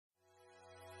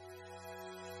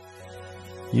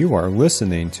You are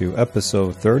listening to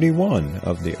episode 31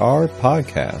 of the R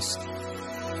Podcast.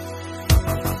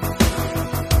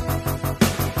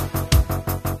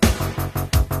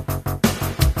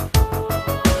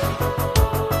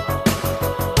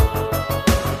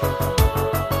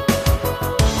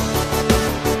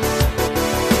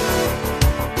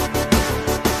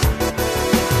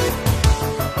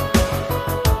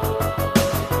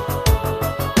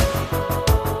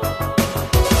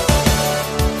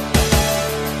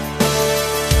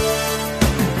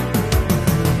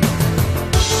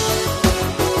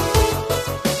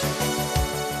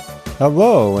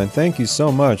 Hello, and thank you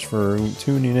so much for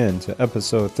tuning in to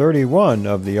episode 31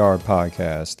 of the R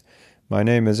Podcast. My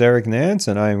name is Eric Nance,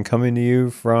 and I am coming to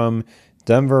you from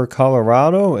Denver,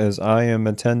 Colorado, as I am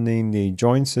attending the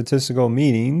Joint Statistical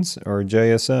Meetings, or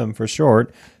JSM for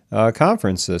short,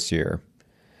 conference this year.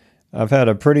 I've had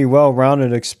a pretty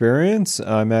well-rounded experience.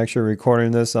 I'm actually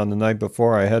recording this on the night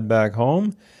before I head back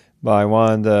home, but I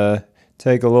wanted to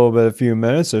take a few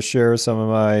minutes to share some of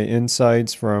my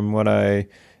insights from what I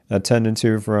attended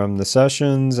to from the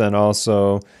sessions, and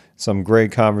also some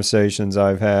great conversations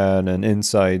I've had and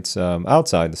insights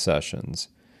outside the sessions.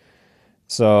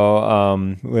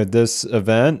 So with this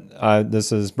event,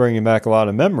 this is bringing back a lot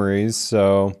of memories.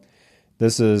 So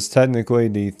this is technically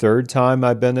the third time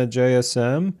I've been at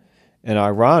JSM, and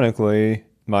ironically,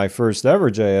 my first ever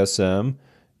JSM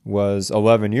was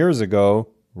 11 years ago,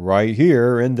 right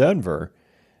here in Denver.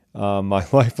 My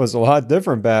life was a lot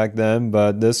different back then,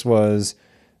 but this was,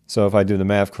 so if I do the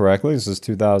math correctly, this is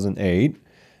 2008.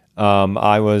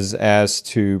 I was asked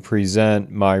to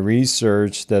present my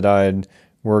research that I had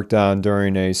worked on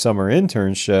during a summer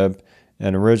internship,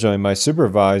 and originally my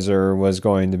supervisor was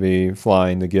going to be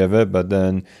flying to give it, but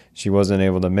then she wasn't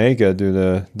able to make it due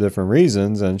to different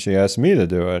reasons, and she asked me to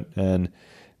do it. And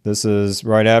this is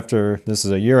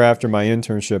a year after my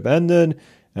internship ended,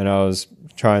 and I was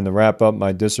trying to wrap up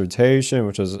my dissertation,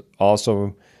 which is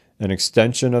also an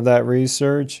extension of that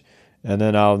research. And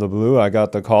then out of the blue, I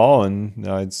got the call, and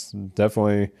I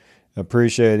definitely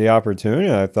appreciated the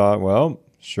opportunity. I thought, well,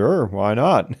 sure, why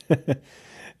not?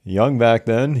 Young back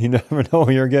then, you never know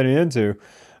what you're getting into.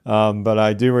 But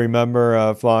I do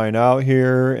remember flying out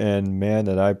here, and man,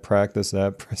 did I practice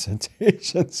that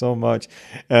presentation so much.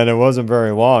 And it wasn't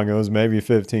very long. It was maybe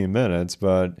 15 minutes,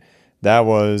 but that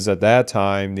was, at that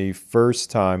time, the first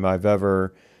time I've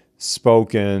ever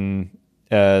spoken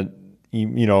at,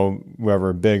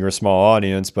 whether big or small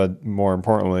audience, but more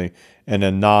importantly, in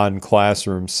a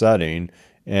non-classroom setting.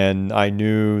 And I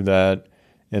knew that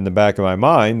in the back of my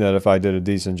mind that if I did a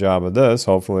decent job of this,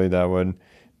 hopefully that would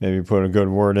maybe put a good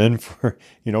word in for,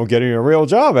 getting a real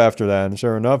job after that. And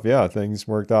sure enough, yeah, things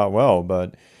worked out well.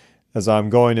 But as I'm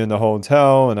going in the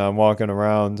hotel and I'm walking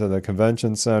around to the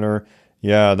convention center,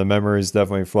 yeah, the memories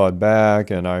definitely flood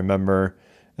back. And I remember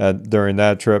during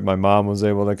that trip, my mom was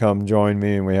able to come join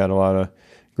me, and we had a lot of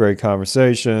great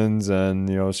conversations. And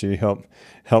she helped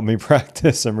me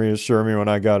practice and reassure me when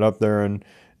I got up there, and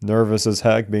nervous as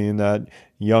heck, being that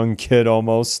young kid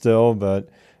almost still. But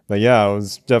yeah, it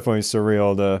was definitely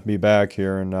surreal to be back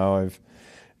here. And now I've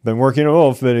been working a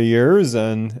little bit of years.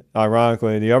 And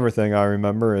ironically, the other thing I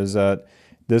remember is that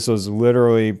this was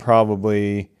literally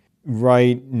probably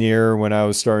right near when I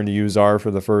was starting to use R for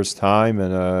the first time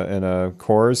in a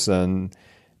course, and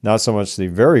not so much the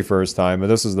very first time, but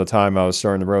this is the time I was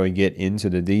starting to really get into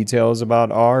the details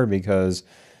about R, because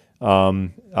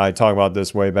I talked about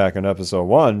this way back in episode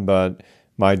 1, but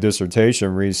my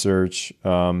dissertation research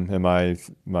and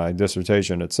my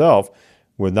dissertation itself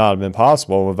would not have been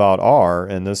possible without R.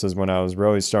 And this is when I was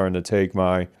really starting to take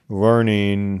my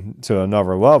learning to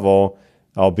another level,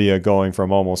 albeit going from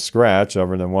almost scratch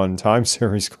over the one time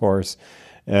series course.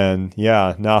 And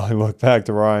yeah, now I look back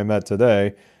to where I'm at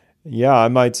today. Yeah, I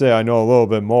might say I know a little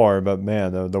bit more, but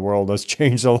man, the world has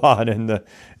changed a lot in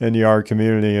the R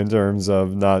community in terms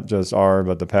of not just R,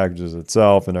 but the packages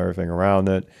itself and everything around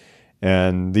it.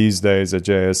 And these days at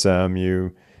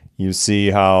JSM, you see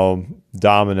how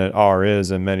dominant R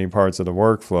is in many parts of the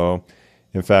workflow.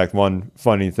 In fact, one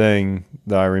funny thing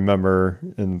that I remember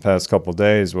in the past couple of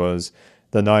days was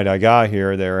the night I got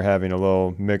here, they were having a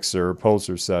little mixer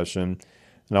poster session,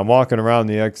 and I'm walking around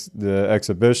the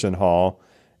exhibition hall,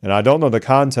 and I don't know the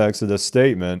context of this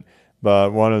statement,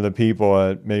 but one of the people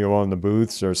at maybe one of the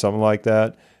booths or something like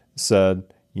that said,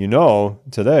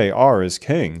 today R is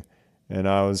king. And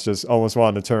I was just almost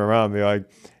wanting to turn around and be like,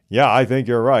 yeah, I think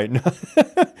you're right.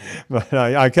 But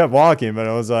I kept walking, but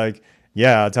I was like,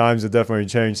 yeah, times have definitely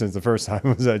changed since the first time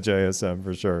I was at JSM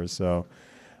for sure. So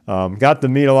got to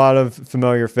meet a lot of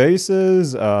familiar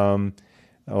faces.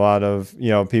 a lot of,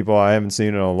 people I haven't seen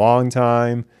in a long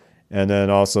time, and then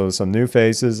also some new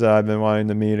faces that I've been wanting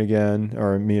to meet again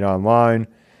or meet online.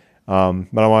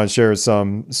 But I want to share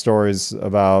some stories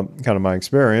about kind of my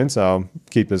experience. I'll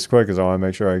keep this quick because I want to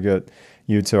make sure I get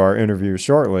you to our interview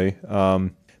shortly.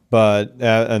 And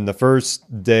the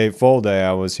first day, full day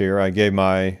I was here, I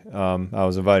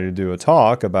was invited to do a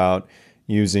talk about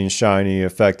using Shiny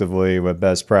effectively with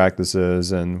best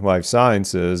practices and life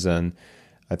sciences. And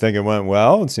I think it went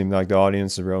well. It seemed like the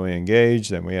audience is really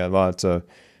engaged, and we had lots of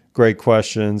great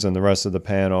questions, and the rest of the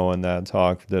panel in that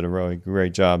talk did a really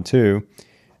great job too.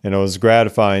 And it was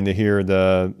gratifying to hear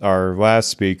our last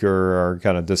speaker, our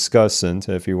kind of discussant,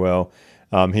 if you will.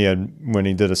 When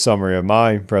he did a summary of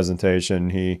my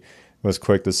presentation, he was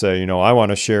quick to say, I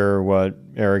want to share what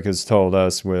Eric has told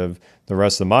us with the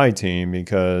rest of my team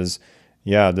because,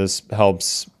 yeah, this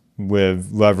helps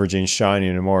with leveraging Shiny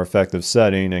in a more effective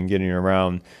setting and getting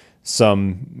around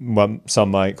what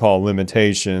some might call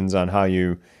limitations on how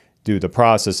you do the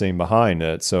processing behind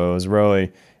it. So it was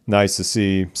really nice to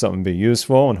see something be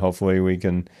useful, and hopefully we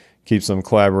can keep some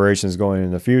collaborations going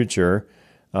in the future.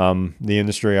 The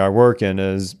industry I work in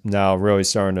is now really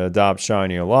starting to adopt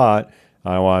Shiny a lot.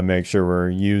 I want to make sure we're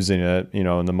using it,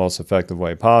 in the most effective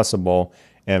way possible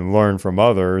and learn from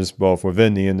others, both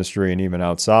within the industry and even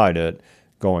outside it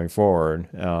going forward.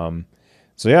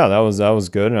 So yeah, that was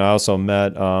good. And I also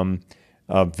met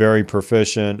a very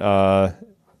proficient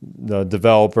the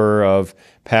developer of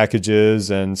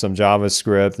packages and some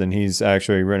JavaScript, and he's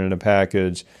actually written a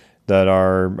package that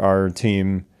our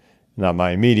team, not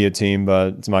my immediate team,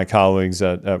 but my colleagues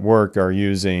at work are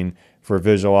using for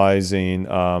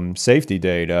visualizing safety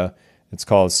data. It's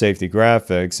called Safety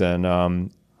Graphics,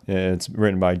 and it's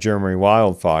written by Jeremy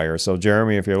Wildfire. So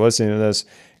Jeremy, if you're listening to this,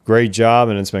 great job,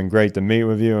 and it's been great to meet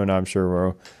with you, and I'm sure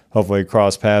we'll hopefully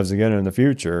cross paths again in the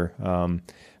future.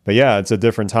 But yeah, it's a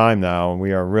different time now.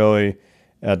 We are really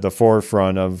at the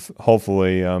forefront of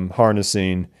hopefully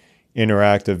harnessing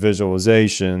interactive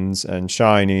visualizations and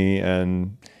Shiny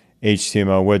and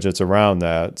HTML widgets around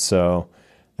that. So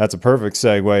that's a perfect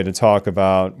segue to talk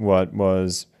about what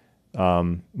was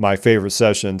my favorite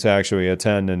session to actually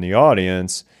attend in the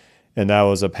audience. And that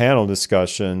was a panel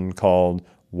discussion called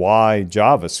Why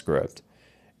JavaScript?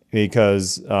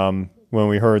 Because when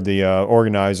we heard the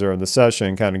organizer of the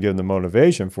session kind of give the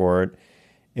motivation for it,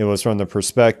 it was from the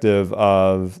perspective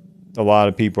of a lot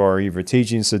of people are either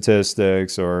teaching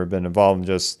statistics or been involved in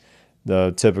just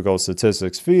the typical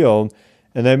statistics field,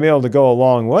 and they'd be able to go a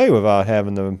long way without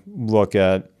having to look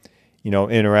at,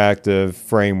 interactive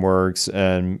frameworks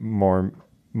and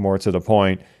more to the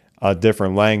point, a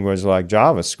different language like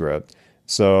JavaScript.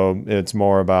 So it's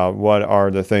more about what are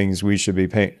the things we should be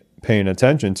paying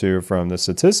attention to from the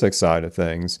statistics side of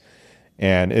things,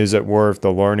 and is it worth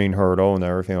the learning hurdle and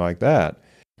everything like that.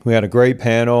 We had a great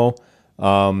panel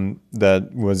that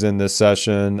was in this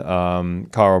session.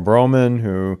 Carl Broman,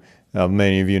 who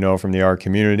many of you know from the art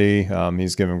community,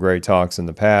 he's given great talks in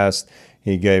the past.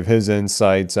 He gave his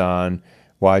insights on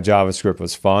why JavaScript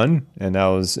was fun, and that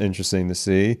was interesting to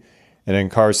see. And then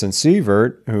Carson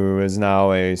Sievert, who is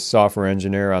now a software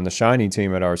engineer on the Shiny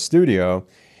team at our studio,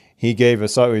 he gave a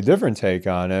slightly different take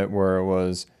on it, where it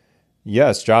was,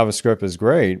 yes, JavaScript is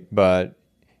great, but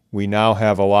we now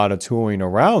have a lot of tooling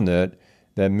around it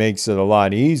that makes it a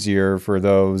lot easier for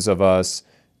those of us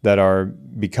that are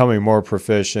becoming more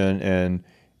proficient in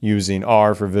using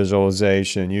R for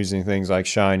visualization, using things like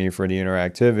Shiny for the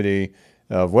interactivity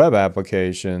of web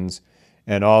applications,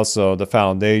 and also the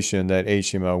foundation that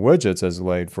HTML widgets has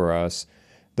laid for us,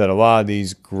 that a lot of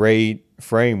these great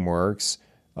frameworks,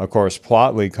 of course,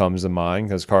 Plotly comes to mind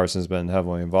because Carson's been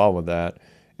heavily involved with that,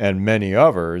 and many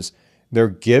others, they're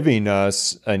giving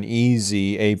us an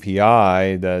easy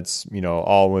API that's,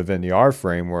 all within the R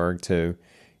framework to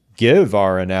give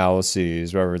our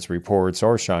analyses, whether it's reports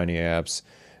or Shiny apps,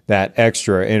 that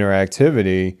extra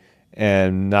interactivity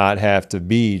and not have to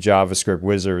be JavaScript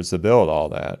wizards to build all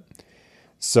that.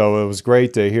 So it was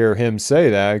great to hear him say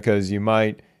that, because you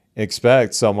might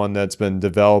expect someone that's been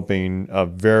developing a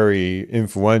very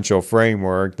influential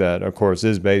framework that, of course,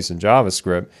 is based in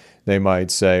JavaScript, they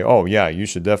might say, oh, yeah, you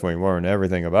should definitely learn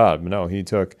everything about it. But no, he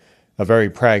took a very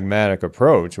pragmatic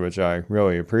approach, which I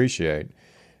really appreciate.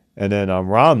 And then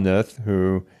Ramnath,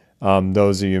 who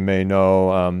those of you may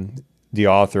know, the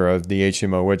author of the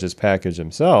HTML widgets package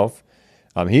himself,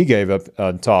 he gave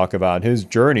a talk about his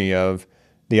journey of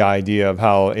the idea of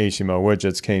how HTML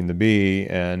widgets came to be,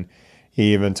 and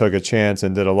he even took a chance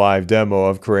and did a live demo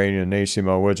of creating an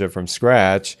HTML widget from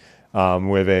scratch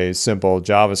with a simple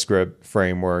JavaScript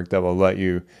framework that will let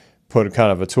you put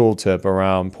kind of a tooltip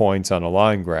around points on a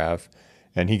line graph.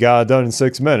 And he got it done in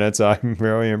 6 minutes. I'm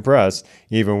really impressed,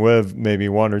 even with maybe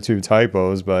 1 or 2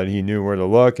 typos, but he knew where to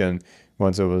look, and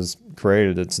once it was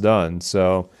created, it's done.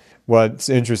 So what's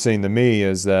interesting to me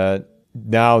is that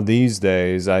now these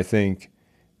days, I think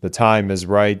the time is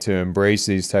right to embrace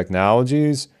these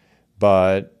technologies.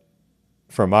 But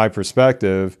from my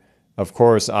perspective, of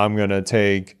course, I'm going to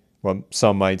take what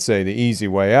some might say the easy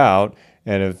way out.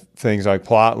 And if things like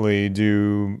Plotly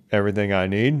do everything I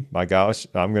need, my gosh,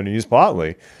 I'm going to use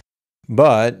Plotly.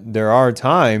 But there are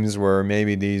times where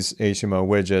maybe these HTML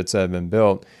widgets that have been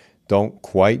built don't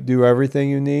quite do everything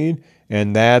you need.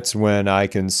 And that's when I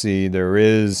can see there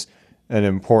is an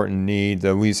important need to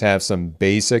at least have some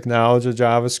basic knowledge of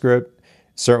JavaScript.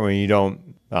 Certainly you don't,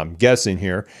 I'm guessing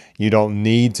here, you don't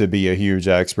need to be a huge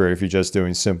expert if you're just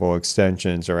doing simple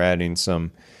extensions or adding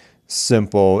some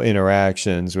simple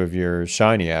interactions with your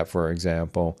Shiny app, for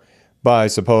example. But I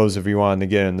suppose if you wanted to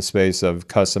get in the space of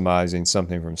customizing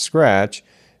something from scratch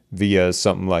via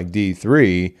something like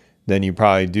D3, then you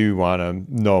probably do want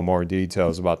to know more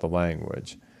details about the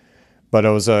language. But it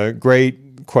was a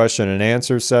great question and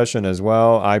answer session as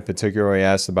well. I particularly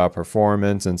asked about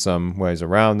performance and some ways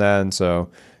around that. And so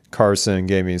Carson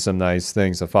gave me some nice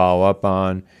things to follow up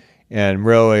on. And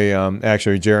really,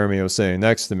 actually, Jeremy was sitting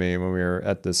next to me when we were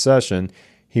at this session.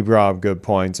 He brought up good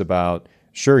points about,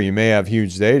 sure, you may have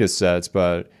huge data sets,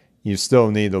 but you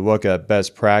still need to look at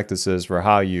best practices for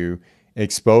how you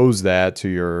expose that to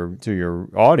your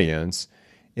audience.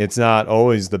 It's not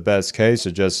always the best case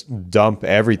to just dump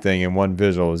everything in one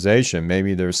visualization.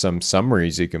 Maybe there's some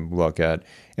summaries you can look at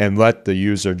and let the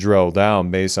user drill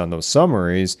down based on those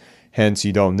summaries. Hence,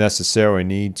 you don't necessarily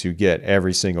need to get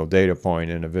every single data point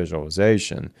in a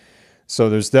visualization. So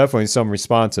there's definitely some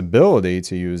responsibility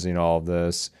to using all of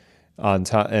this on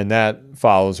time, and that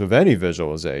follows with any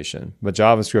visualization. But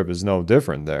JavaScript is no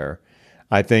different there.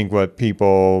 I think what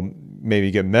people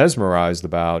maybe get mesmerized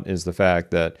about is the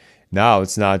fact that now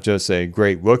it's not just a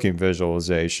great looking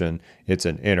visualization, it's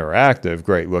an interactive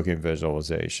great looking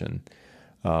visualization.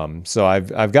 So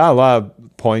I've got a lot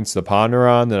of points to ponder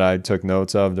on that I took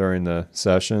notes of during the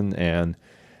session, and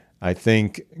I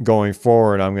think going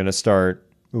forward I'm going to start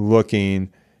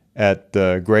looking at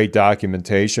the great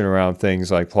documentation around things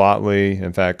like Plotly.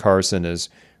 In fact, Carson is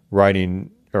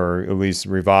writing, or at least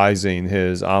revising,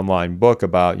 his online book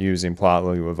about using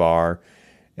Plotly with R.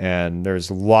 And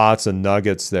there's lots of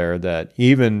nuggets there that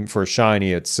even for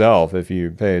Shiny itself, if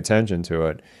you pay attention to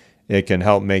it, it can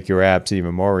help make your apps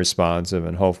even more responsive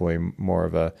and hopefully more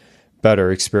of a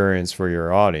better experience for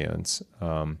your audience.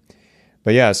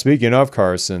 But yeah, speaking of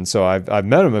Carson, so I've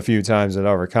met him a few times at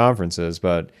other conferences,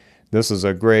 but this was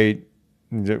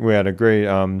we had a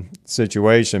great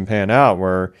situation pan out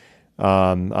where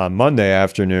on Monday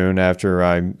afternoon, after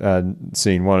I had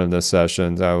seen one of the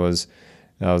sessions, I was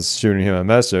shooting him a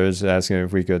message asking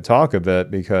if we could talk a bit,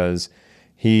 because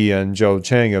he and Joe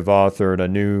Cheng have authored a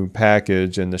new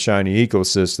package in the Shiny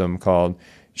ecosystem called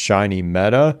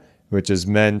Shinymeta, which is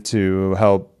meant to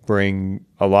help bring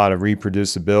a lot of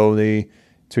reproducibility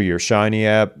to your Shiny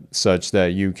app, such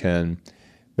that you can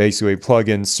basically plug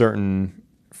in certain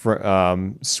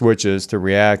switches to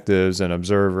reactives and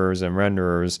observers and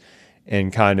renderers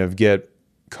and kind of get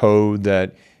code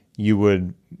that you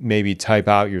would maybe type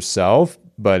out yourself,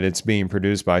 but it's being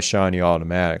produced by Shiny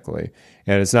automatically.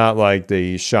 And it's not like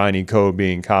the Shiny code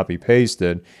being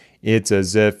copy-pasted. It's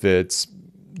as if it's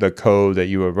the code that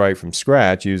you would write from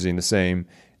scratch using the same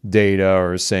data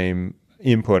or same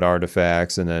input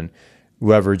artifacts, and then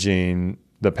leveraging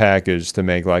the package to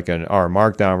make like an R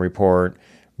Markdown report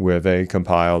with a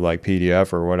compiled like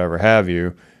PDF or whatever have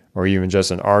you, or even just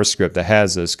an R script that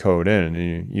has this code in,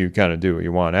 and you kind of do what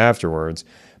you want afterwards.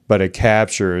 But it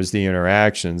captures the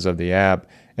interactions of the app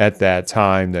at that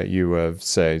time that you have,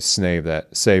 say, save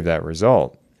that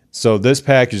result. So this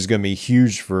package is going to be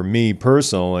huge for me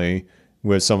personally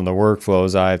with some of the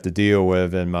workflows I have to deal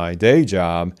with in my day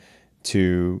job,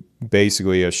 to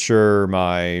basically assure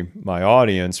my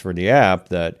audience for the app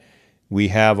that we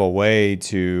have a way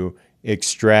to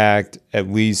extract, at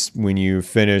least when you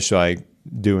finish like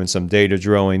doing some data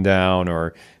drilling down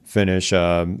or finish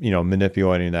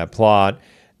manipulating that plot,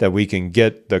 that we can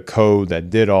get the code that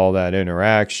did all that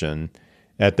interaction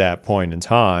at that point in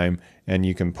time, and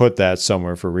you can put that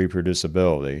somewhere for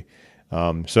reproducibility.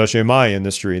 Especially in my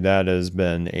industry, that has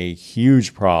been a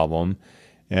huge problem,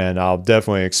 and I'll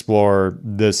definitely explore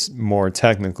this more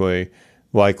technically,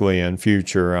 likely in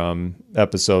future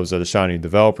episodes of the Shiny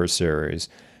Developer Series.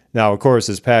 Now, of course,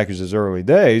 this package is early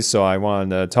days, so I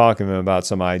wanted to talk to him about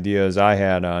some ideas I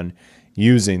had on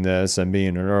using this and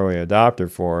being an early adopter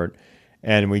for it.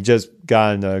 And we just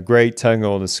got in a great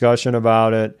technical discussion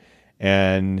about it.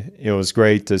 And it was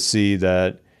great to see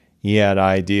that he had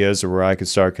ideas of where I could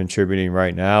start contributing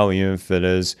right now, even if it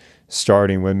is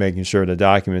starting with making sure the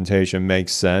documentation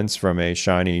makes sense from a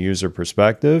Shiny user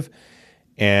perspective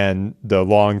and the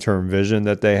long-term vision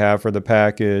that they have for the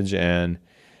package. And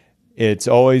it's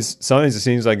always, sometimes it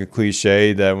seems like a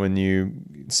cliche that when you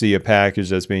see a package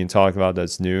that's being talked about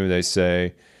that's new, they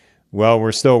say, well,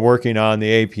 we're still working on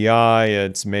the API.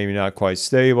 It's maybe not quite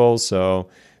stable, so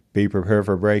be prepared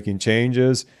for breaking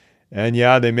changes. And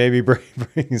yeah, they may be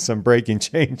bringing some breaking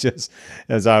changes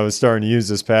as I was starting to use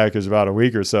this package about a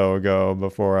week or so ago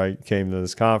before I came to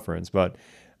this conference. But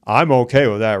I'm okay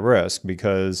with that risk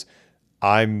because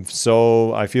I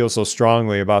feel so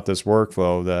strongly about this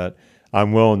workflow that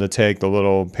I'm willing to take the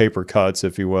little paper cuts,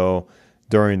 if you will,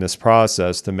 during this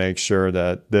process to make sure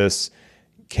that this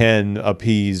can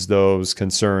appease those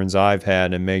concerns I've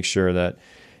had and make sure that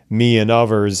me and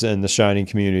others in the Shiny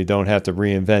community don't have to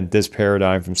reinvent this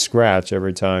paradigm from scratch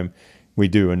every time we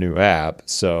do a new app.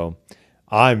 So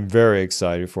I'm very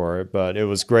excited for it, but it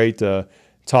was great to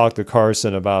talk to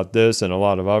Carson about this and a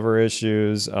lot of other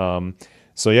issues.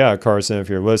 So yeah, Carson, if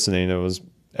you're listening, it was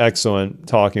excellent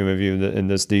talking with you in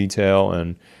this detail,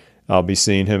 and I'll be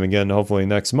seeing him again hopefully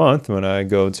next month when I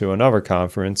go to another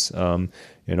conference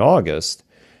in August.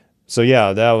 So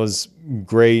yeah, that was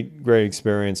great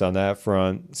experience on that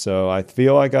front. So I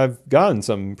feel like I've gotten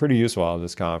something pretty useful out of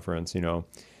this conference.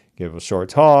 Give a short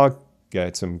talk,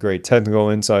 get some great technical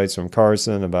insights from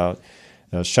Carson about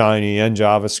Shiny and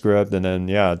JavaScript, and then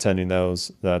yeah, attending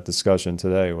that discussion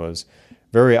today was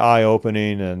very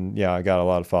eye-opening, and yeah, I got a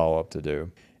lot of follow-up to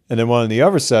do. And then one of the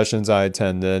other sessions I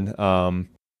attended, and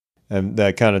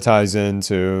that kind of ties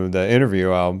into the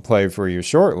interview I'll play for you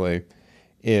shortly,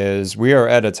 is we are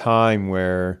at a time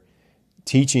where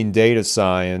teaching data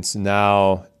science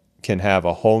now can have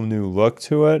a whole new look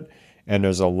to it. And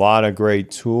there's a lot of great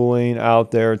tooling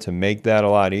out there to make that a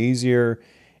lot easier.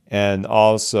 And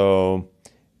also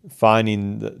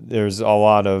there's a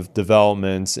lot of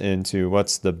developments into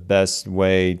what's the best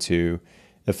way to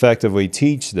effectively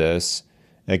teach this,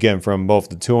 again, from both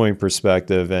the tooling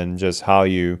perspective and just how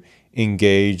you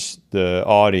engage the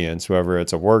audience, whether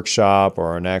it's a workshop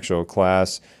or an actual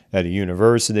class at a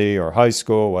university or high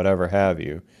school, whatever have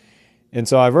you. And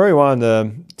so I really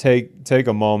wanted to take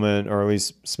a moment, or at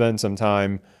least spend some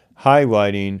time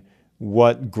highlighting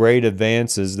what great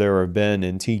advances there have been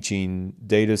in teaching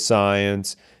data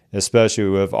science, especially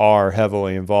with R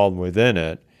heavily involved within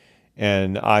it.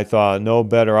 And I thought no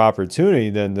better opportunity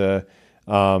than to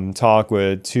talk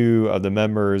with two of the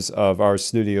members of our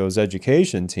studio's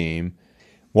education team,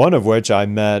 one of which I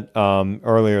met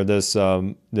earlier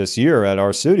this year at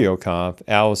our studio conf,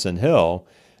 Alison Hill.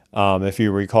 If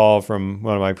you recall from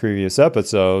one of my previous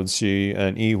episodes, she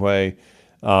and Iwei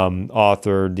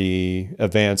authored the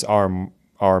Advanced R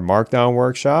Markdown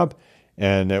workshop,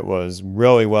 and it was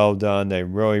really well done. They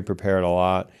really prepared a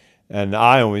lot, and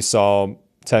I only saw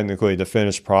technically the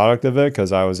finished product of it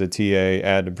because I was a TA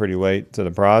added pretty late to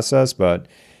the process, but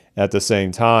at the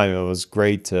same time, it was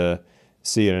great to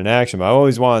see it in action. But I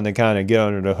always wanted to kind of get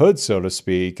under the hood, so to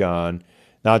speak, on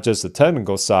not just the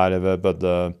technical side of it, but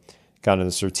the kind of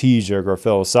the strategic or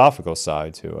philosophical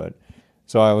side to it.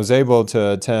 So I was able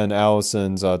to attend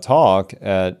Alison's talk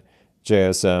at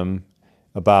JSM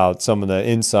about some of the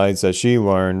insights that she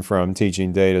learned from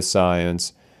teaching data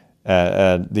science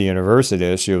at the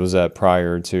university she was at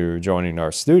prior to joining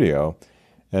our studio.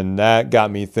 And that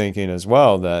got me thinking as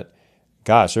well that,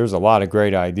 gosh, there's a lot of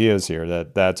great ideas here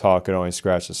that talk could only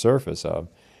scratch the surface of.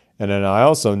 And then I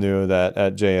also knew that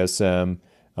at JSM,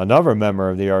 another member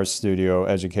of the Art Studio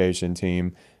education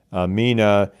team,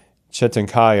 Mina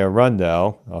Chetankaya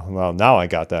Rundell, well, now I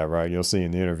got that right. You'll see in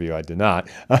the interview I did not.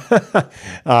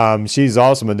 She's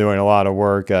also been doing a lot of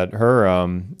work at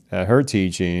her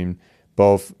teaching,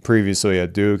 both previously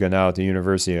at Duke and now at the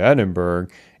University of Edinburgh.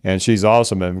 And she's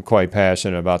also been quite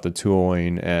passionate about the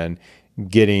tooling and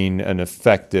getting an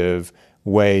effective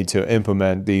way to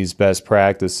implement these best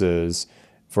practices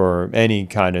for any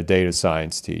kind of data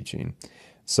science teaching.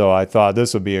 So I thought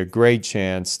this would be a great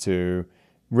chance to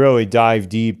really dive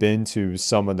deep into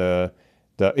some of the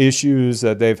issues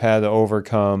that they've had to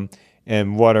overcome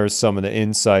and what are some of the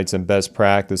insights and best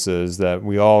practices that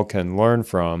we all can learn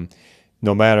from,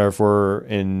 no matter if we're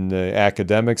in the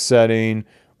academic setting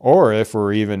or if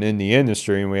we're even in the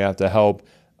industry and we have to help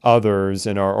others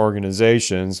in our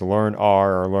organizations learn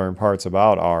R or learn parts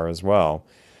about R as well.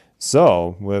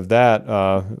 So with that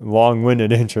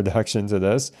long-winded introduction to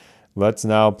this, let's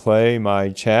now play my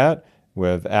chat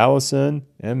with Alison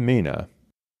and Mina.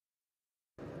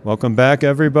 Welcome back,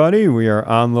 everybody. We are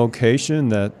on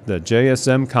location at the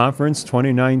JSM Conference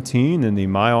 2019 in the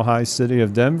Mile High city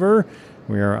of Denver.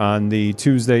 We are on the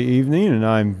Tuesday evening, and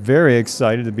I'm very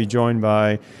excited to be joined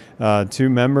by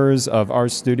two members of our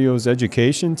studio's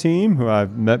education team who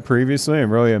I've met previously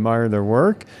and really admire their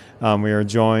work. We are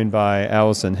joined by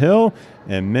Alison Hill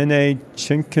and Mine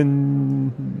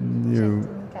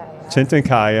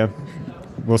Chintankaya.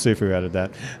 We'll see if we added that.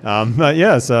 But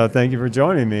yes, thank you for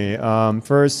joining me.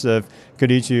 First,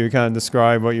 could each of you kind of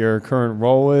describe what your current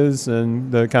role is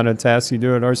and the kind of tasks you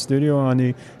do at our studio on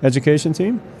the education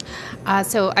team?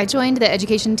 So I joined the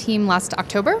education team last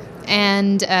October,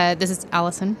 and this is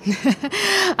Alison.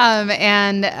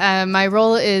 And my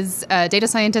role is data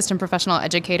scientist and professional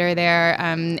educator there,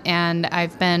 and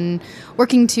I've been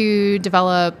working to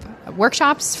develop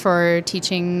workshops for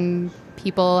teaching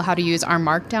people how to use R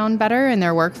Markdown better in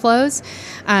their workflows.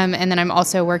 And then I'm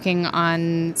also working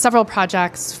on several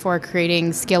projects for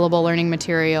creating scalable learning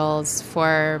materials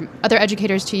for other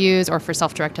educators to use or for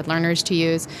self-directed learners to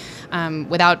use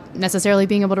without necessarily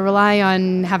being able to rely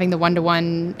on having the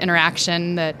one-to-one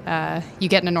interaction that you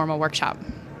get in a normal workshop.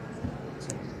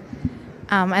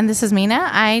 And this is Mina.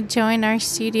 I joined our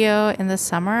studio in the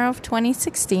summer of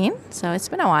 2016, so it's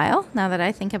been a while now that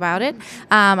I think about it.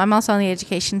 I'm also on the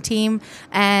education team,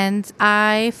 and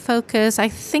I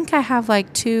think I have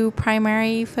like two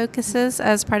primary focuses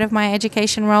as part of my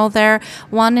education role there.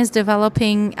 One is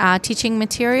developing teaching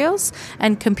materials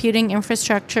and computing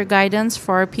infrastructure guidance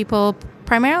for people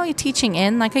primarily teaching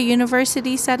in like a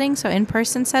university setting, so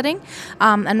in-person setting,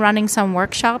 and running some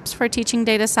workshops for teaching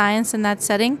data science in that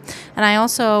setting. And I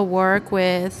also work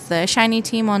with the Shiny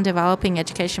team on developing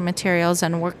education materials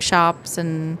and workshops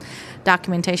and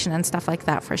documentation and stuff like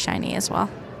that for Shiny as well.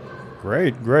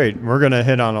 Great. We're going to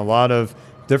hit on a lot of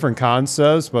different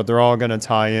concepts, but they're all going to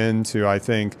tie into, I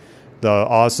think, the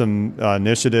awesome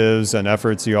initiatives and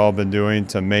efforts you all been doing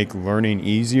to make learning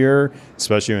easier,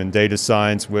 especially in data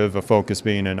science with a focus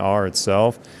being in R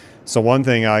itself. So one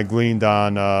thing I gleaned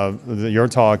on your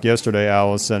talk yesterday,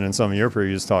 Alison, and some of your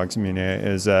previous talks, Mina,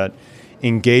 is that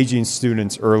engaging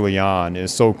students early on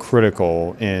is so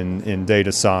critical in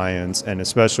data science, and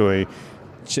especially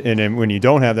when you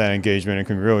don't have that engagement, it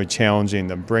can be really challenging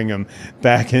to bring them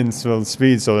back into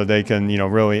speed so that they can,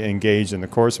 really engage in the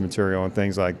course material and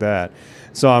things like that.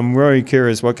 So I'm really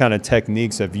curious, what kind of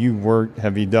techniques have you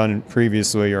done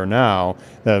previously or now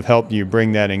that have helped you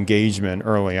bring that engagement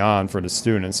early on for the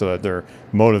students so that they're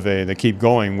motivated to keep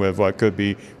going with what could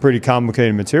be pretty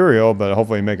complicated material, but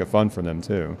hopefully make it fun for them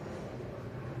too?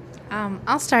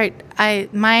 I'll start.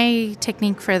 My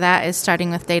technique for that is starting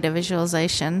with data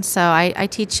visualization. So I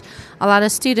teach a lot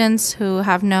of students who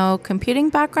have no computing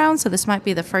background, so this might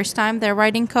be the first time they're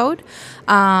writing code.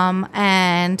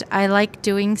 And I like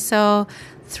doing so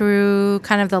through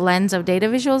kind of the lens of data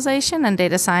visualization, and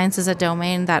data science is a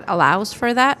domain that allows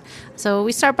for that. So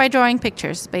we start by drawing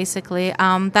pictures, basically.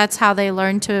 That's how they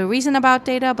learn to reason about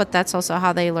data, but that's also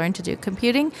how they learn to do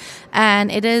computing. And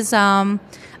it is...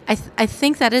 I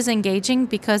think that is engaging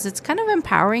because it's kind of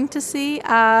empowering to see,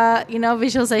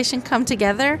 visualization come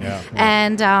together. Yeah.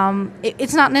 And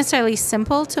it's not necessarily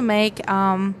simple to make,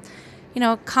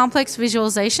 complex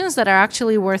visualizations that are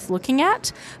actually worth looking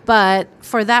at. But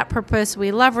for that purpose,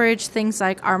 we leverage things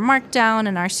like our Markdown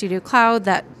and our Studio Cloud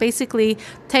that basically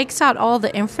takes out all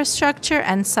the infrastructure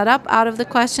and setup out of the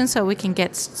question so we can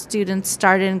get students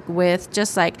started with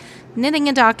just like knitting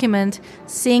a document,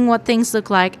 seeing what things look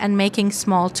like, and making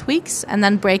small tweaks, and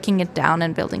then breaking it down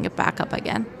and building it back up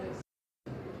again.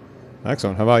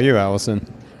 Excellent. How about you,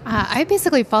 Alison? I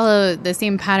basically follow the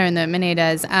same pattern that Mine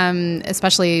does,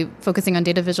 especially focusing on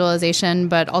data visualization,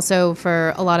 but also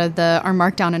for a lot of the R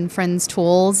Markdown and Friends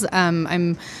tools.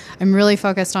 I'm really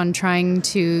focused on trying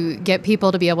to get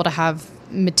people to be able to have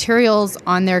materials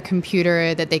on their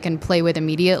computer that they can play with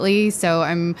immediately. So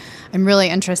I'm really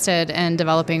interested in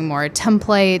developing more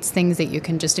templates, things that you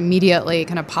can just immediately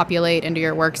kind of populate into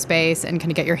your workspace and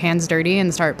kind of get your hands dirty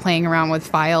and start playing around with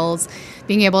files,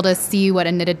 being able to see what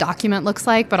a knitted document looks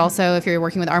like, but also if you're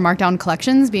working with R Markdown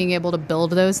collections, being able to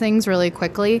build those things really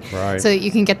quickly, right, so that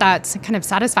you can get that kind of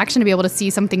satisfaction to be able to see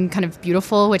something kind of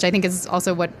beautiful, which I think is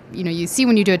also what you see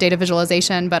when you do a data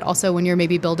visualization, but also when you're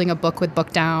maybe building a book with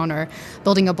Book Down or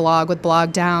building a blog with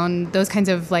Blog Down, those kinds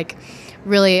of like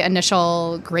really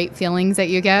initial great feelings that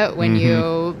you get when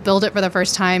you build it for the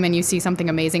first time and you see something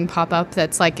amazing pop up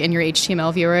that's like in your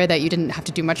HTML viewer that you didn't have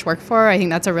to do much work for. I think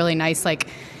that's a really nice, like,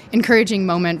 encouraging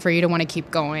moment for you to want to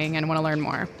keep going and want to learn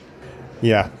more.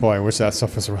 Yeah, boy, I wish that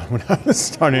stuff was around when I was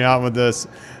starting out with this.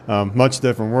 Much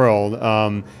different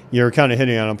world. You're kind of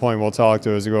hitting on a point we'll talk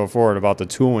to as we go forward about the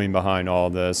tooling behind all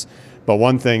this. But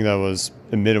one thing that was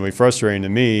admittedly frustrating to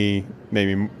me,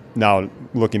 maybe now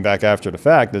looking back after the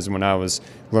fact, is when I was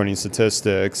learning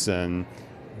statistics, and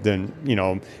then,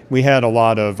 we had a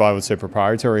lot of, I would say,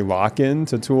 proprietary lock-in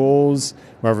to tools,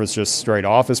 whether it's just straight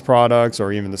Office products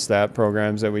or even the stat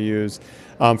programs that we use.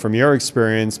 From your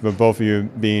experience, but both of you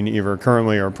being either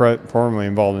currently or formerly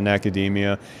involved in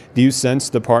academia, do you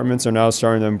sense departments are now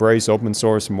starting to embrace open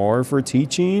source more for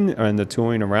teaching and the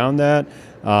tooling around that?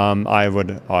 I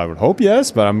would hope yes,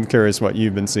 but I'm curious what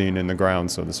you've been seeing in the ground,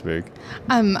 so to speak.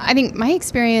 I think my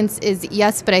experience is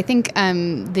yes, but I think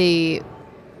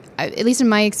at least in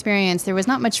my experience, there was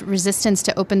not much resistance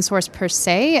to open source per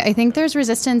se. I think there's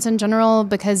resistance in general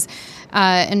because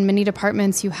in many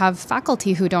departments you have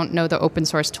faculty who don't know the open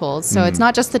source tools. So it's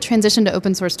not just the transition to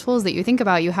open source tools that you think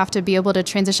about. You have to be able to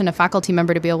transition a faculty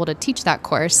member to be able to teach that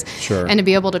course. Sure. And to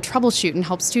be able to troubleshoot and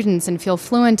help students and feel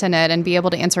fluent in it and be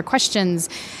able to answer questions.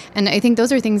 And I think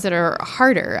those are things that are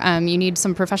harder. You need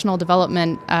some professional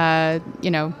development,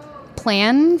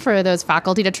 plan for those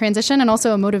faculty to transition, and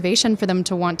also a motivation for them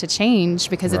to want to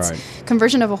change, because it's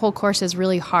conversion of a whole course is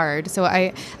really hard. So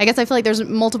I guess I feel like there's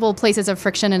multiple places of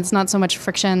friction, and it's not so much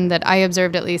friction that I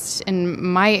observed, at least in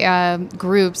my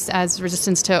groups, as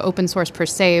resistance to open source per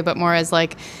se, but more as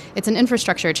like it's an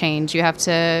infrastructure change. You have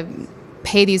to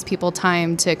pay these people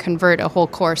time to convert a whole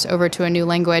course over to a new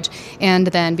language, and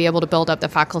then be able to build up the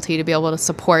faculty to be able to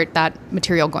support that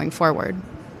material going forward.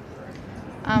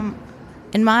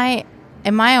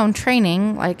 In my own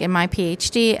training, like in my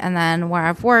PhD, and then where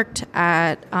I've worked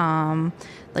at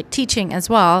like teaching as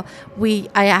well,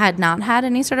 I had not had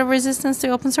any sort of resistance to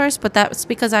open source, but that's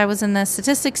because I was in the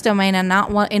statistics domain and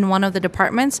not in one of the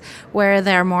departments where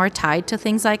they're more tied to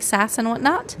things like SAS and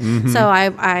whatnot. So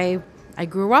I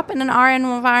grew up in an R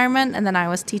environment, and then I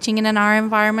was teaching in an R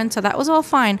environment, so that was all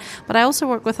fine. But I also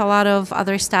work with a lot of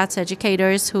other stats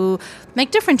educators who make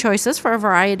different choices for a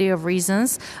variety of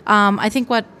reasons. I think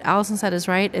what Alison said is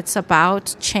right. It's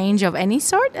about change of any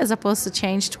sort as opposed to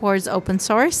change towards open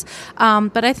source.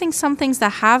 But I think some things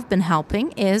that have been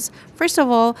helping is, first of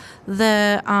all,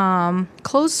 the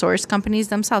closed source companies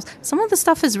themselves. Some of the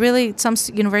stuff is really, some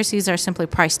universities are simply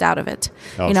priced out of it.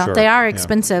 Sure. They are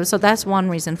expensive, so that's one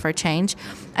reason for change.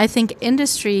 I think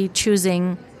industry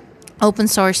choosing open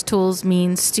source tools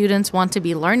means students want to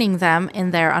be learning them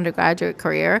in their undergraduate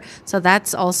career. So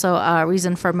that's also a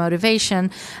reason for motivation.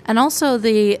 And also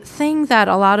the thing that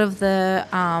a lot of the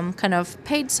kind of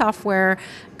paid software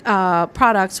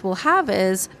products will have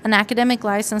is an academic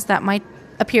license that might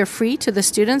appear free to the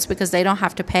students because they don't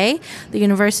have to pay. The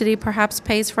university perhaps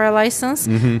pays for a license.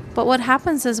 But what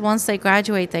happens is once they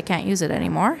graduate, they can't use it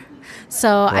anymore.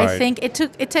 So I think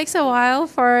it takes a while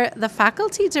for the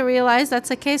faculty to realize that's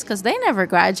the case because they never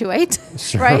graduate,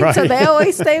 right? So they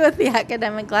always stay with the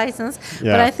academic license.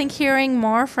 But I think hearing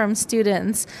more from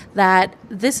students that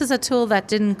this is a tool that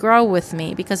didn't grow with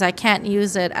me because I can't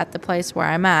use it at the place where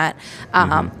I'm at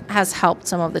has helped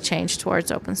some of the change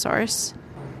towards open source.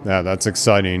 Yeah, that's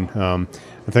exciting.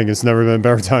 I think it's never been a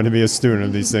better time to be a student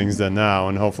of these things than now,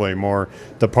 and hopefully more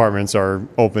departments are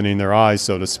opening their eyes,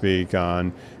 so to speak,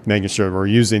 on making sure we're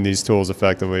using these tools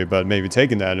effectively, but maybe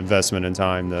taking that investment in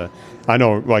time to, I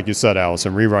know, like you said,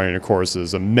 Alison, rewriting a course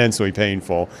is immensely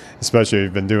painful, especially if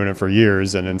you've been doing it for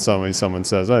years, and then suddenly someone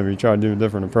says, oh, you try to do a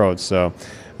different approach. So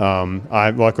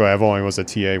luckily I've only was a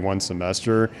TA one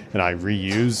semester, and I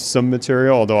reused some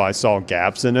material, although I saw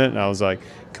gaps in it, and I was like,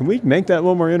 can we make that a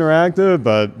little more interactive?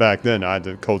 But back then I had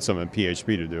to code some in PHP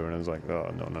to do it, and I was like,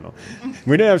 oh, no.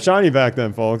 We didn't have Shiny back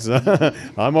then, folks.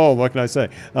 I'm old, what can I say?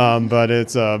 But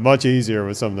it's much easier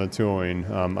with some of the tooling,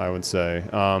 I would say.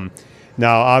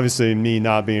 Now, obviously, me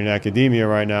not being in academia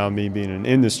right now, me being in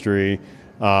industry,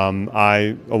 a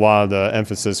lot of the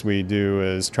emphasis we do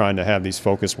is trying to have these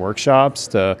focus workshops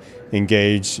to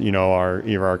engage,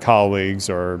 either our colleagues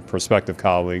or prospective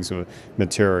colleagues with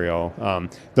material.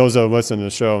 Those that listen to the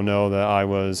show know that I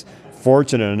was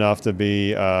fortunate enough to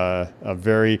be a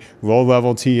very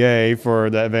low-level TA for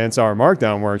the Advanced R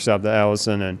Markdown workshop that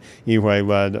Alison and Iwei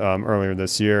led earlier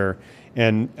this year.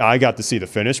 And I got to see the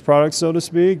finished product, so to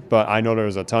speak, but I know there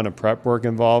was a ton of prep work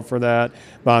involved for that.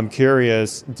 But I'm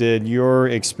curious, did your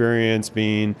experience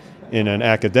being in an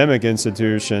academic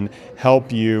institution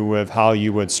help you with how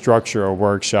you would structure a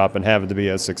workshop and have it to be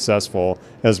as successful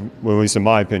as, well, at least in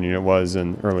my opinion, it was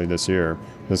in early this year?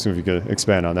 Just if you could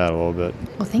expand on that a little bit.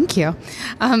 Well, thank you.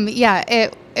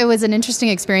 It was an interesting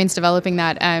experience developing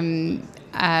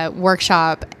that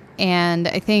workshop, and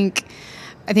I think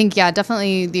I think, yeah,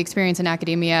 definitely the experience in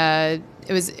academia,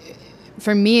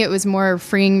 for me, it was more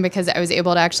freeing because I was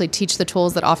able to actually teach the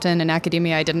tools that often in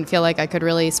academia I didn't feel like I could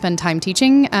really spend time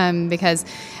teaching because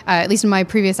at least in my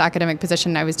previous academic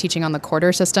position, I was teaching on the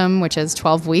quarter system, which is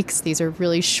 12 weeks. These are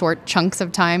really short chunks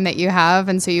of time that you have.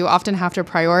 And so you often have to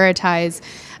prioritize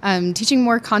teaching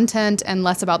more content and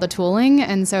less about the tooling.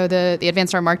 And so the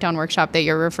Advanced R Markdown workshop that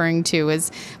you're referring to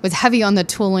was heavy on the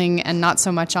tooling and not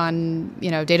so much on,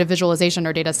 data visualization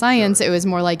or data science. Sure. It was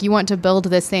more like, you want to build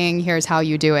this thing, here's how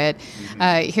you do it.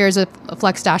 Here's a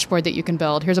Flex dashboard that you can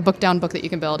build. Here's a book down book that you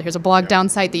can build. Here's a blog down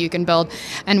site that you can build.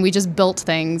 And we just built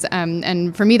things.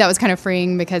 And for me, that was kind of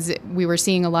freeing because we were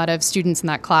seeing a lot of students in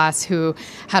that class who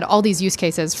had all these use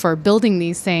cases for building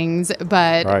these things,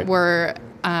 but were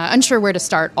unsure where to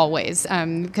start always,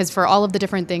 because for all of the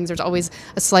different things, there's always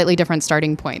a slightly different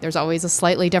starting point. There's always a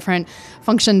slightly different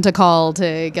function to call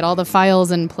to get all the files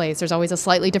in place. There's always a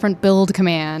slightly different build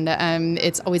command.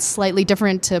 It's always slightly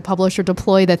different to publish or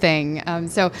deploy the thing.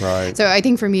 So I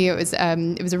think for me, it was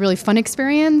a really fun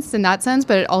experience in that sense,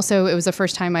 but it was the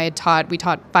first time we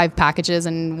taught 5 packages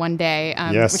in one day,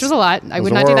 which was a lot. I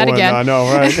would not do that again. I know,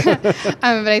 right?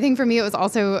 But I think for me, it was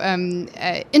also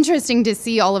interesting to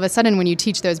see all of a sudden when you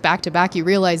teach those back to back, you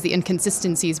realize the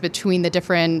inconsistencies between the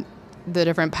different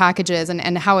packages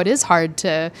and how it is hard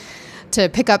to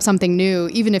pick up something new,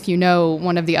 even if you know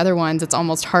one of the other ones. It's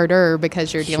almost harder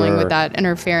because you're dealing with that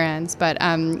interference. But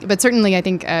certainly, I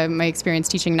think my experience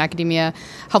teaching in academia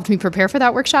helped me prepare for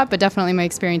that workshop. But definitely, my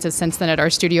experiences since then at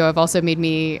RStudio have also made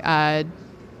me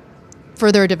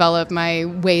further develop my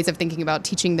ways of thinking about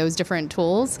teaching those different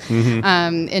tools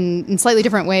in slightly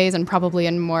different ways, and probably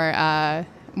in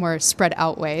more spread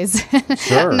out ways.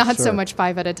 Not so much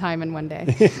 5 at a time in one day.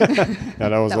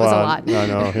 That was a lot. I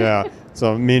know, yeah.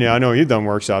 So, Mina, I know you've done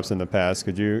workshops in the past.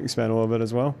 Could you expand a little bit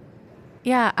as well?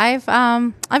 Yeah, I've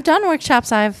done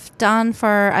workshops. I've done at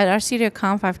RStudio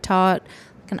Conf, I've taught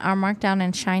an R Markdown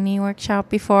and Shiny workshop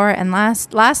before. And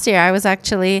last year, I was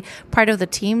actually part of the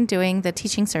team doing the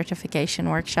teaching certification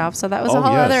workshop. So that was a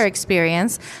whole other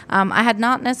experience. I had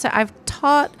not necessarily,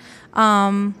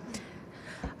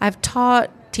 I've taught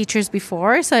teachers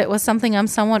before, so it was something I'm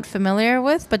somewhat familiar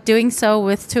with, but doing so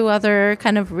with 2 other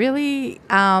kind of really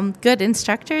good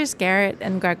instructors, Garrett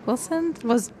and Greg Wilson, it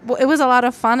was a lot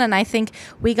of fun, and I think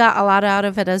we got a lot out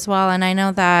of it as well. And I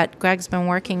know that Greg's been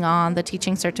working on the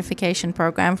teaching certification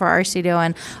program for RStudio,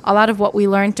 and a lot of what we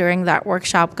learned during that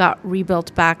workshop got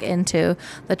rebuilt back into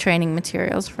the training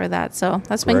materials for that. So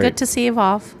that's been good to see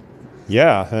evolve.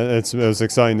 Yeah, it was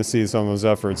exciting to see some of those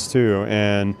efforts too.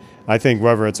 And I think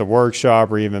whether it's a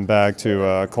workshop or even back to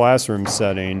a classroom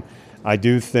setting, I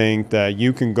do think that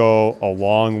you can go a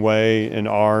long way in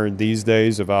R these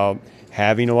days without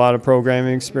having a lot of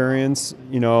programming experience.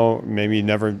 Maybe you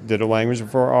never did a language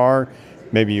before R.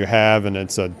 Maybe you have, and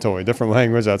it's a totally different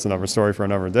language. That's another story for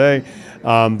another day.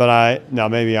 Now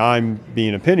maybe I'm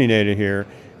being opinionated here.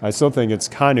 I still think it's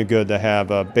kind of good to have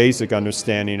a basic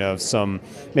understanding of some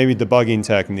maybe debugging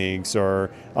techniques or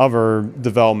other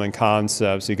development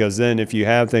concepts, because then if you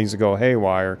have things that go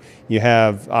haywire, you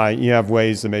have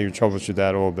ways to maybe troubleshoot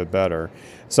that a little bit better.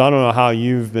 So I don't know how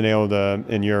you've been able to,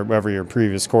 in whether your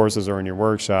previous courses or in your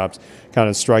workshops, kind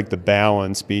of strike the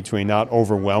balance between not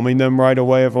overwhelming them right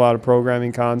away with a lot of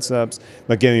programming concepts,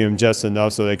 but giving them just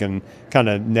enough so they can kind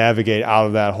of navigate out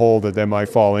of that hole that they might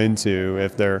fall into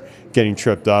if they're getting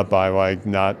tripped up by like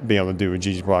not being able to do a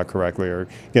ggplot correctly or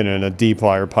getting in a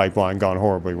dplyr pipeline gone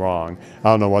horribly wrong.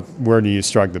 I don't know where do you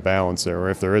strike the balance there, or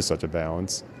if there is such a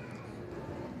balance.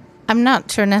 I'm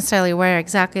not sure necessarily where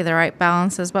exactly the right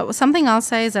balance is, but something I'll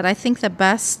say is that I think the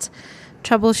best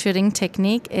troubleshooting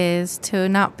technique is to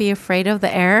not be afraid of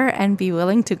the error and be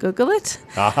willing to Google it.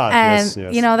 Yes.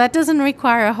 That doesn't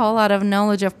require a whole lot of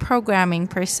knowledge of programming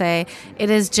per se. It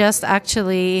is just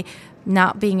actually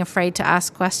not being afraid to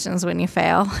ask questions when you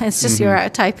fail. It's just you're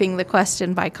typing the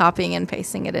question by copying and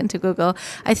pasting it into Google.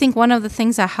 I think one of the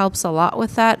things that helps a lot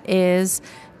with that is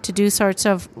to do sorts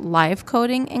of live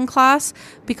coding in class,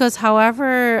 because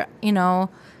however,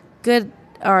 good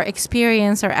or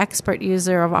experienced or expert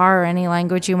user of R or any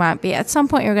language you might be, at some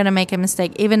point you're going to make a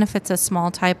mistake, even if it's a small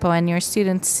typo, and your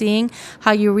students seeing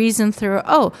how you reason through,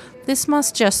 oh, this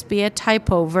must just be a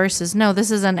typo versus no, this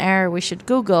is an error we should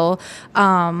Google,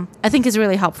 I think is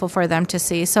really helpful for them to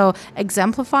see. So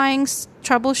exemplifying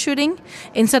troubleshooting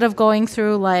instead of going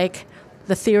through like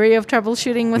the theory of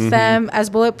troubleshooting with them as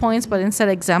bullet points, but instead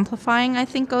exemplifying, I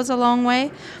think goes a long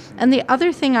way. And the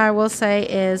other thing I will say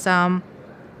is I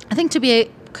think to be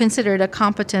considered a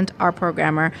competent R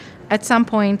programmer, at some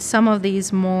point, some of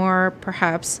these more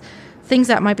perhaps things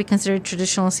that might be considered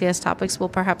traditional CS topics will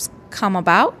perhaps come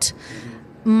about.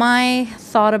 My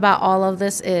thought about all of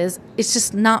this is it's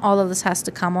just not all of this has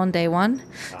to come on day one.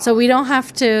 So we don't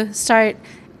have to start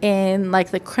in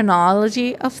like the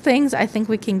chronology of things. I think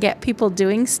we can get people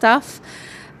doing stuff.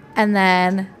 And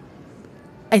then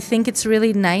I think it's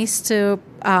really nice to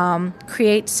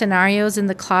create scenarios in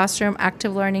the classroom,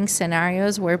 active learning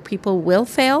scenarios where people will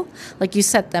fail. Like you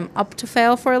set them up to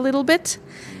fail for a little bit,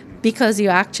 because you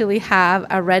actually have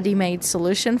a ready-made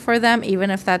solution for them,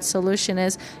 even if that solution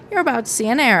is, you're about to see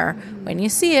an error. When you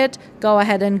see it, go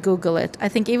ahead and Google it. I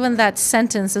think even that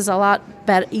sentence is a lot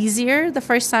easier the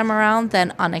first time around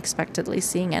than unexpectedly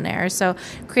seeing an error. So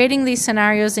creating these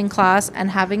scenarios in class and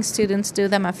having students do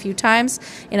them a few times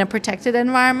in a protected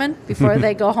environment before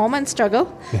they go home and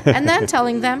struggle, and then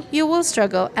telling them, you will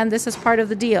struggle, and this is part of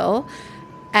the deal,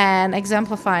 and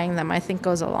exemplifying them, I think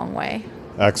goes a long way.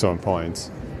 Excellent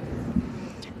points.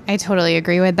 I totally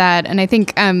agree with that. And I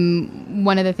think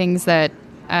one of the things that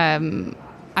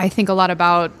I think a lot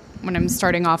about when I'm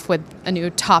starting off with a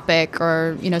new topic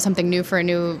or, something new for a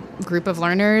new group of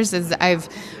learners is I've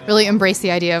really embraced the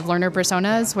idea of learner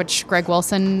personas, which Greg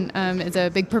Wilson is a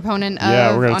big proponent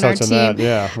of we're going on to our touch team. on that.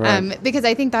 Yeah, right. Because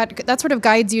I think that sort of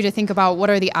guides you to think about what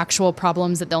are the actual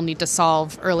problems that they'll need to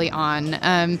solve early on.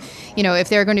 If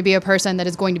they're going to be a person that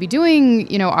is going to be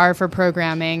doing, R for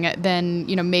programming, then,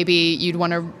 maybe you'd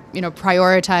want to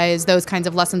prioritize those kinds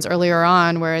of lessons earlier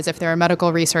on. Whereas if they're a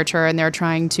medical researcher and they're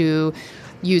trying to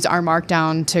use R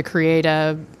Markdown to create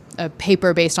a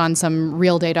paper based on some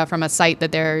real data from a site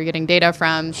that they're getting data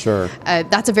from. Sure.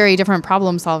 That's a very different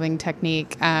problem-solving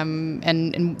technique,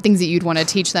 and things that you'd want to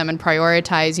teach them and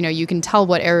prioritize. You can tell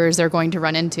what errors they're going to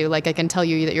run into. Like I can tell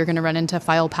you that you're going to run into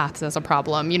file paths as a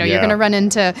problem. You're going to run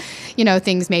into,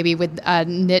 things maybe with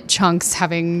knit chunks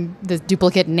having the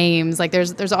duplicate names. Like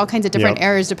there's all kinds of different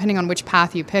errors depending on which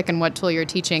path you pick and what tool you're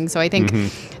teaching. So I think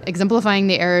exemplifying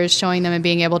the errors, showing them and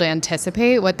being able to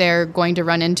anticipate what they're going to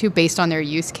run into based on their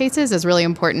use cases is really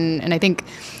important. And I think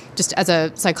just as a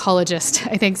psychologist,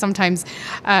 I think sometimes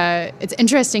it's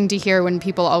interesting to hear when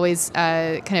people always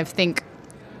kind of think,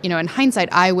 in hindsight,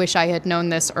 I wish I had known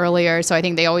this earlier. So I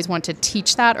think they always want to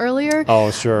teach that earlier.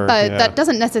 Oh, sure. But that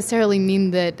doesn't necessarily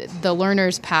mean that the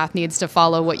learner's path needs to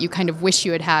follow what you kind of wish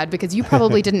you had had, because you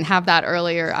probably didn't have that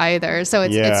earlier either. So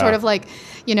it's sort of like,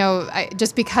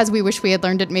 just because we wish we had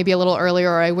learned it maybe a little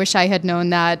earlier, or I wish I had known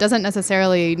that, doesn't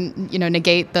necessarily,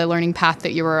 negate the learning path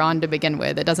that you were on to begin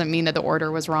with. It doesn't mean that the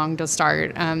order was wrong to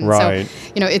start. Right.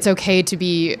 So, it's okay to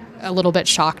be a little bit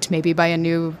shocked maybe by a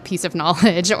new piece of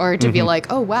knowledge, or to be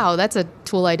like, oh, wow, that's a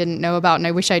tool I didn't know about and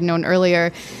I wish I'd known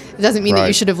earlier. It doesn't mean that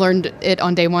you should have learned it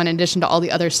on day one in addition to all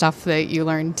the other stuff that you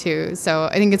learned too. So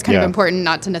I think it's kind of important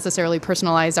not to necessarily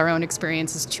personalize our own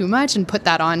experiences too much and put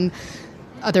that on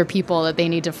other people, that they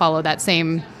need to follow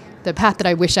the path that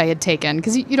I wish I had taken,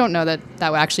 because you don't know that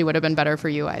actually would have been better for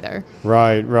you either.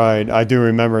 Right. I do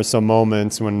remember some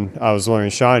moments when I was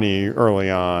learning Shiny early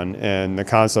on, and the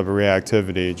concept of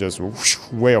reactivity just whoosh,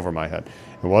 way over my head.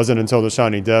 It wasn't until the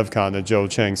Shiny DevCon that Joe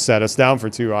Cheng sat us down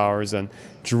for 2 hours and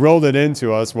drilled it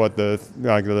into us what the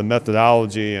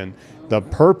methodology and the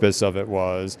purpose of it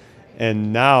was.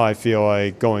 And now I feel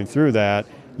like going through that,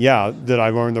 did I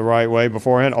learn the right way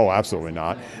beforehand? Oh, absolutely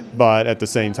not. But at the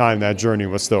same time, that journey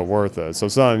was still worth it. So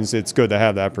sometimes it's good to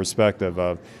have that perspective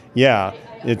of,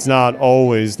 it's not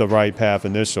always the right path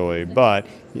initially, but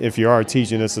if you are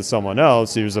teaching this to someone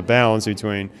else, there's a balance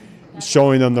between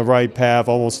showing them the right path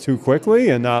almost too quickly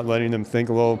and not letting them think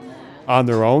a little on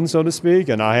their own, so to speak.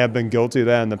 And I have been guilty of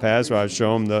that in the past, where I've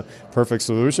shown them the perfect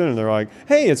solution and they're like,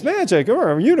 hey, it's magic,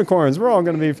 we're unicorns, we're all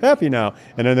going to be happy now.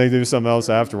 And then they do something else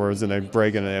afterwards and they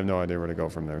break it and they have no idea where to go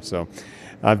from there. So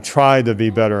I've tried to be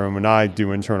better when I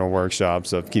do internal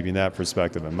workshops of keeping that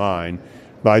perspective in mind.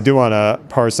 But I do want to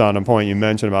parse on a point you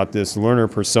mentioned about this learner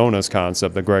personas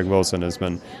concept that Greg Wilson has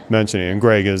been mentioning. And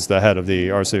Greg is the head of the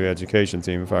RCW education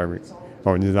team, if I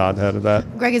or you're not head of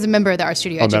that? Greg is a member of the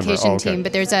RStudio education team,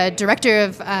 but there's a director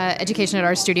of education at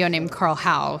RStudio named Carl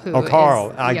Howe.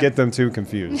 Carl. I get them too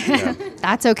confused. Yeah.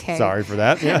 That's okay. Sorry for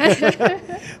that.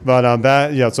 Yeah.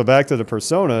 But so back to the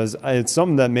personas, it's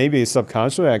something that maybe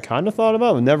subconsciously I kind of thought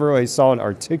about, but never really saw it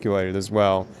articulated as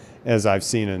well as I've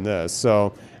seen in this.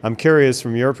 So I'm curious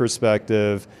from your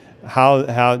perspective, how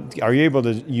are you able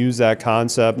to use that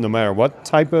concept no matter what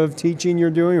type of teaching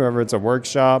you're doing, whether it's a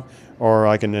workshop or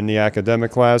like in the academic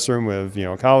classroom with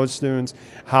college students?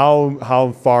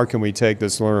 How far can we take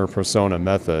this learner persona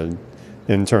method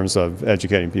in terms of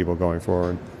educating people going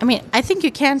forward. I mean, I think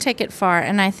you can take it far,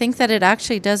 and I think that it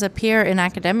actually does appear in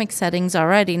academic settings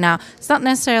already. Now, it's not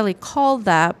necessarily called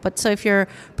that, but so if you're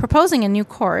proposing a new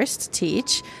course to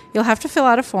teach, you'll have to fill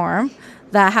out a form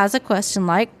that has a question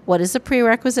like, what is the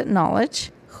prerequisite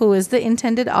knowledge? Who is the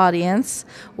intended audience?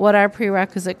 What are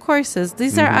prerequisite courses?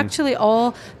 These are actually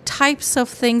all types of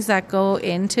things that go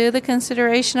into the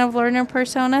consideration of learner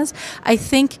personas. I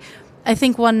think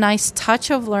one nice touch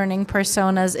of learning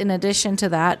personas in addition to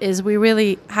that is we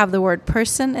really have the word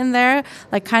person in there,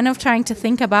 like kind of trying to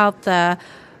think about the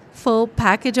full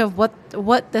package of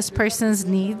what this person's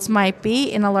needs might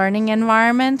be in a learning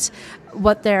environment,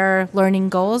 what their learning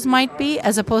goals might be,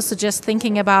 as opposed to just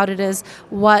thinking about it as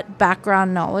what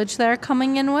background knowledge they're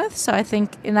coming in with. So I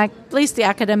think in at least the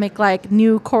academic like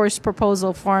new course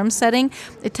proposal form setting,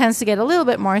 it tends to get a little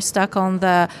bit more stuck on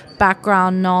the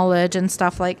background knowledge and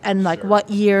stuff like what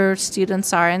year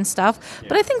students are and stuff.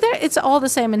 But I think it's all the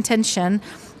same intention.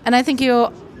 And I think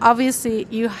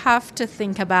you have to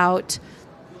think about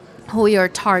who your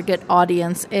target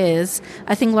audience is.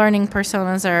 I think learning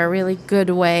personas are a really good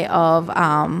way of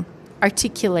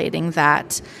articulating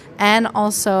that, and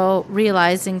also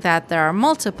realizing that there are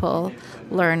multiple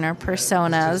learner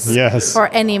personas for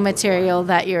any material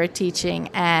that you're teaching,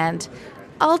 and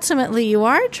ultimately you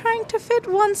are trying to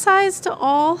fit one size to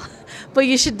all, but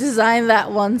you should design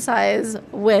that one size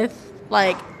with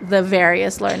like the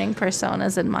various learning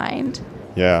personas in mind.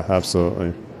 Yeah,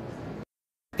 absolutely.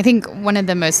 I think one of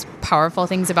the most powerful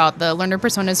things about the learner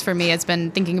personas for me has been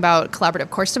thinking about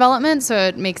collaborative course development. So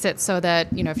it makes it so that,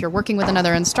 if you're working with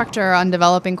another instructor on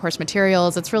developing course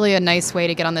materials, it's really a nice way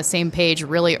to get on the same page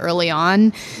really early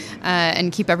on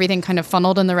and keep everything kind of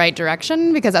funneled in the right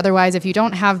direction. Because otherwise, if you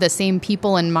don't have the same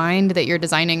people in mind that you're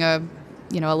designing a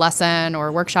lesson or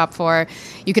workshop for,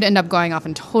 you could end up going off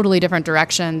in totally different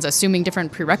directions, assuming different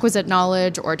prerequisite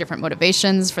knowledge or different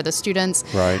motivations for the students.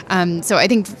 Right. So I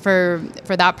think for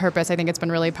that purpose, I think it's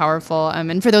been really powerful.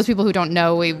 And for those people who don't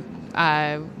know,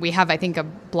 we have, I think, a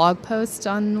blog post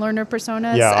on learner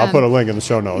personas. Yeah, I'll put a link in the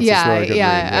show notes. Yeah, it's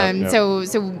really good.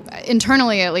 So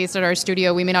internally, at least at our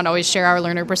studio, we may not always share our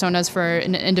learner personas for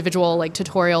an individual like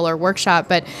tutorial or workshop,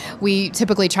 but we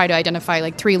typically try to identify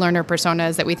like 3 learner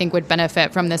personas that we think would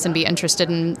benefit from this and be interested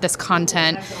in this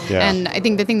content. Yeah. And I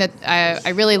think the thing that I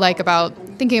really like about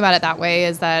thinking about it that way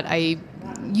is that I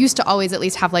used to always at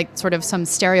least have like sort of some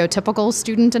stereotypical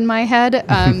student in my head,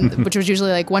 which was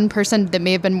usually like one person that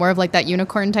may have been more of like that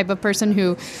unicorn type of person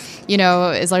who,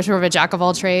 is like sort of a jack of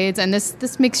all trades. And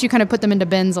this makes you kind of put them into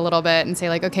bins a little bit and say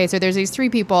like, okay, so there's these 3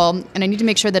 people, and I need to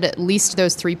make sure that at least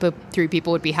those three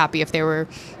people would be happy if they were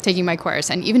taking my course.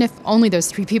 And even if only those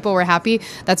 3 people were happy,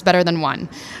 that's better than 1.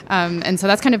 And so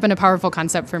that's kind of been a powerful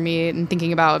concept for me in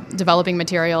thinking about developing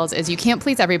materials is you can't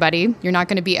please everybody. You're not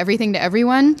going to be everything to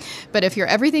everyone. But if you're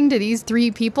everything to these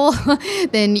 3 people,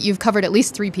 then you've covered at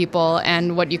least 3 people.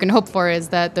 And what you can hope for is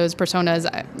that those personas,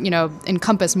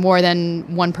 encompass more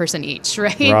than one person each,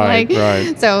 right?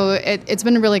 Right. So it's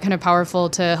been really kind of powerful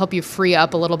to help you free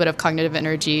up a little bit of cognitive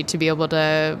energy to be able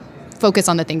to focus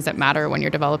on the things that matter when you're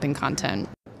developing content.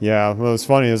 Yeah, well, what's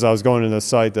funny is I was going to the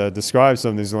site that describes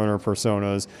some of these learner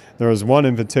personas. There was one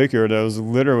in particular that was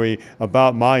literally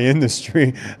about my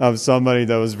industry of somebody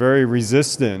that was very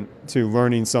resistant to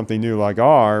learning something new like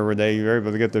R, where they were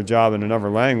able to get their job in another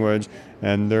language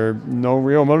and there's no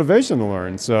real motivation to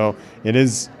learn. So it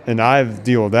is, and I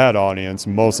deal with that audience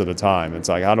most of the time. It's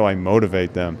like, how do I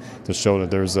motivate them to show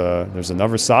that there's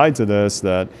another side to this,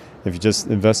 that if you just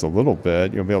invest a little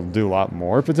bit, you'll be able to do a lot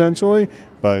more potentially.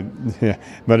 But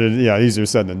easier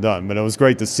said than done. But it was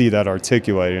great to see that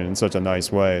articulated in such a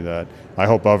nice way that I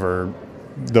hope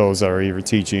those that are either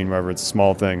teaching, whether it's a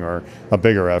small thing or a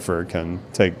bigger effort, can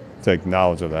take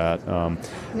knowledge of that.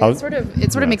 It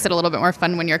sort of makes it a little bit more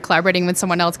fun when you're collaborating with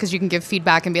someone else, because you can give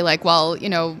feedback and be like, well,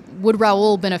 would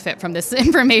Raul benefit from this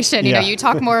information? You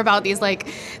talk more about these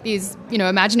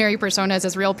imaginary personas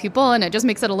as real people, and it just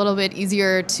makes it a little bit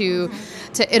easier to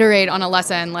iterate on a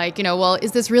lesson. Like, well,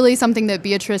 is this really something that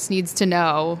Beatrice needs to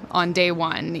know on day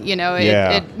 1?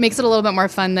 It makes it a little bit more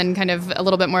fun than kind of a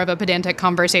little bit more of a pedantic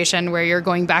conversation where you're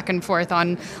going back and forth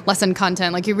on lesson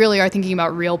content. Like, you really are thinking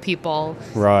about real people.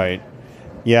 Right.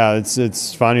 Yeah,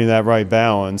 it's finding that right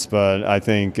balance. But I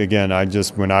think, again,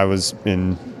 when I was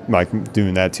in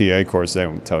doing that TA course, they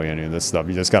don't tell you any of this stuff.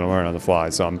 You just got to learn on the fly.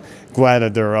 So I'm glad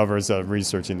that there are others that are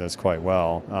researching this quite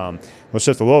well. We'll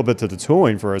shift a little bit to the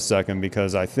tooling for a second,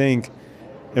 because I think,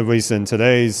 at least in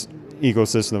today's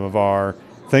ecosystem of R,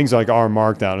 things like R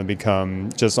Markdown have become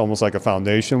just almost like a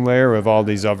foundation layer of all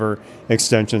these other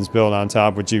extensions built on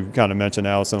top, which you kind of mentioned,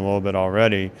 Alison, a little bit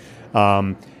already.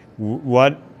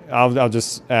 what I'll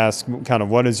just ask kind of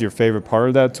what is your favorite part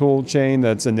of that tool chain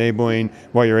that's enabling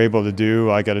what you're able to do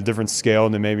like at a different scale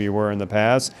than maybe you were in the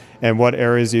past, and what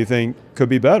areas do you think could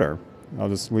be better? I'll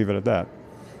just leave it at that.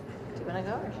 Do you want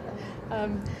to go or should I?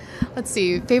 Let's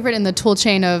see, favorite in the tool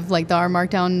chain of like the R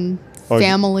Markdown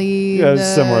family. Yeah, it's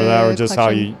similar to that, or just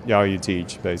collection. how you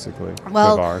teach basically.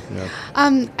 Well, with R,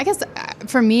 yeah. I guess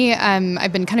for me,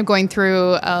 I've been kind of going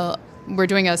through. We're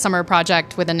doing a summer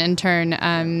project with an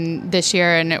intern this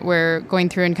year, and we're going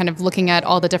through and kind of looking at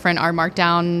all the different R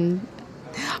Markdown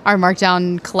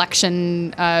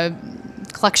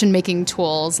collection making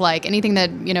tools, like anything that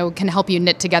can help you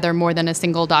knit together more than a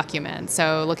single document.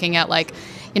 So looking at like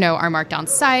our Markdown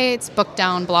sites,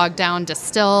 Bookdown, Blogdown,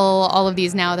 Distill, all of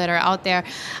these now that are out there.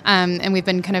 And we've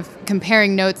been kind of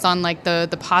comparing notes on like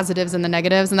the positives and the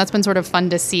negatives. And that's been sort of fun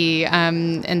to see,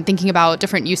 and thinking about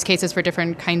different use cases for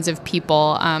different kinds of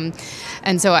people.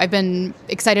 And so I've been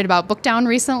excited about Bookdown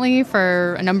recently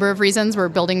for a number of reasons. We're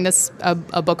building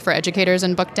a book for educators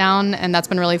in Bookdown, and that's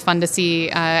been really fun to see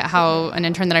how an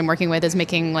intern that I'm working with is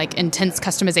making like intense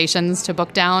customizations to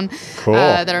Bookdown. Cool.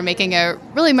 That are making it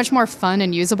really much more fun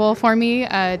and usable for me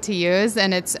to use,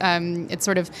 and it's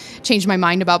sort of changed my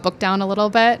mind about Bookdown a little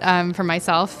bit for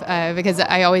myself, because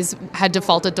I always had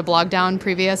defaulted to Blogdown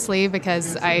previously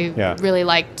because I really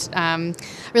liked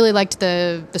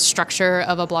the structure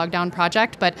of a Blogdown project.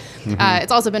 But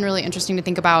it's also been really interesting to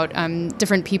think about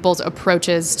different people's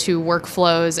approaches to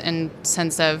workflows and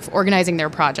sense of organizing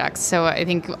their projects. So I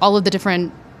think all of the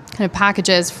different kind of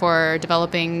packages for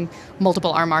developing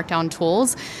multiple R Markdown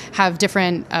tools have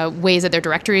different ways that their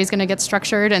directory is going to get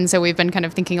structured. And so we've been kind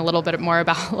of thinking a little bit more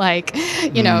about like,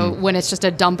 when it's just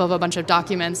a dump of a bunch of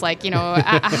documents, like,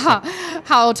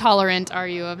 how tolerant are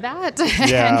you of that?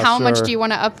 And how much do you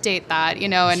want to update that,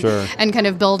 and kind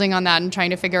of building on that and trying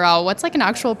to figure out what's like an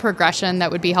actual progression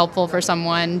that would be helpful for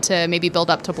someone to maybe build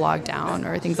up to Blogdown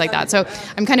or things like that. So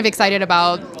I'm kind of excited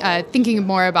about thinking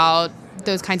more about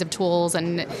those kinds of tools,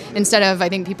 and instead of I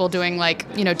think people doing like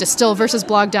Distill versus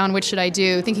Blogdown, which should I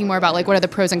do, thinking more about like what are the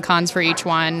pros and cons for each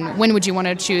one, when would you want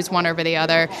to choose one over the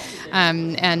other,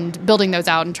 and building those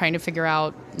out and trying to figure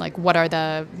out like what are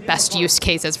the best use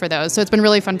cases for those. So it's been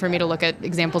really fun for me to look at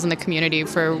examples in the community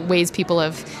for ways people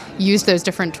have used those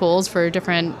different tools for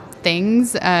different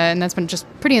things, and that's been just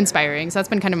pretty inspiring. So that's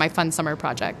been kind of my fun summer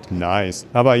project. Nice.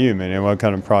 How about you, man? What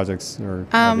kind of projects or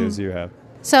ideas do you have?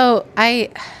 So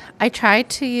I try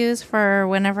to use for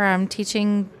whenever I'm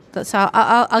teaching. So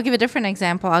I'll give a different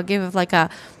example. I'll give like a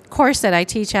course that I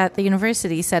teach at the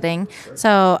university setting.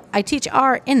 So I teach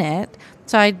R in it.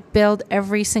 So I build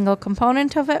every single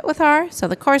component of it with R. So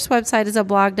the course website is a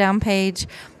Blogdown page.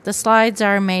 The slides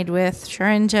are made with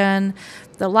SureEngine.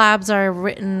 The labs are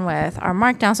written with R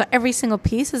Markdown. So every single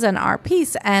piece is an R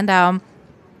piece. And I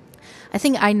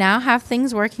think I now have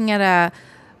things working at a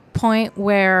point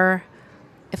where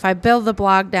if I build the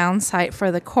Blogdown site for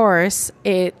the course,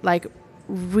 it like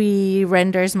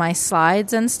re-renders my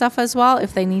slides and stuff as well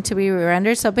if they need to be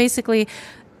re-rendered. So basically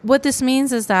what this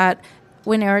means is that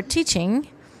when you're teaching,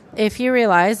 if you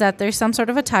realize that there's some sort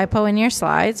of a typo in your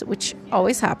slides, which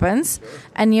always happens,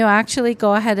 and you actually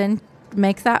go ahead and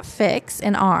make that fix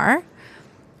in R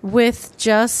with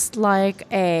just like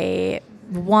a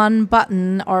one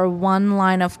button or one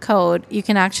line of code, you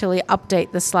can actually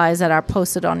update the slides that are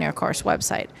posted on your course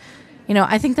website.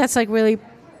 I think that's like really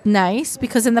nice,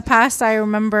 because in the past I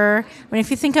remember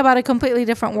if you think about a completely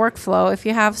different workflow, if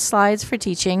you have slides for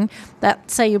teaching that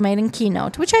say you made in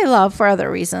Keynote, which I love for other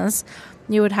reasons,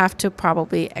 you would have to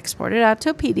probably export it out to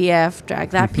a PDF,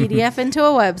 drag that PDF into a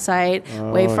website,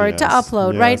 wait for it to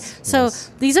upload, right? So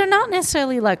these are not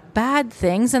necessarily like bad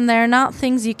things, and they're not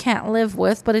things you can't live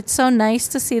with, but it's so nice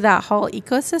to see that whole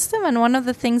ecosystem. And one of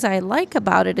the things I like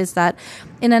about it is that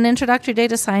in an introductory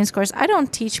data science course, I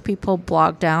don't teach people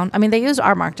Blogdown. I mean, they use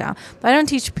R Markdown, but I don't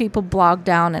teach people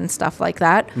Blogdown and stuff like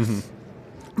that.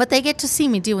 But they get to see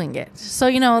me doing it. So,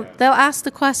 they'll ask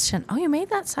the question, oh, you made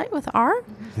that site with R?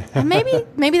 And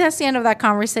maybe that's the end of that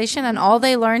conversation, and all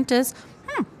they learned is,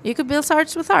 you could build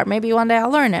sites with R. Maybe one day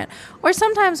I'll learn it. Or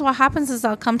sometimes what happens is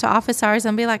I'll come to office hours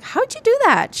and be like, how'd you do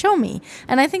that? Show me.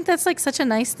 And I think that's like such a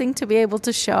nice thing to be able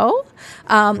to show,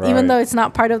 even though it's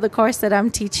not part of the course that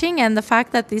I'm teaching. And the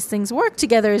fact that these things work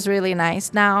together is really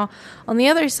nice. Now, on the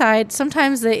other side,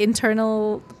 sometimes the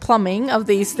internal plumbing of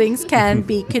these things can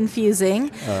be confusing.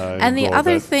 And the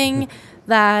other thing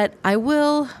that I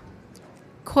will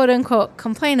quote unquote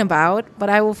complain about, but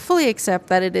I will fully accept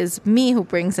that it is me who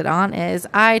brings it on, is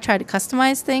I try to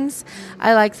customize things.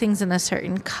 I like things in a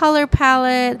certain color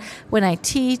palette. When I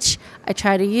teach, I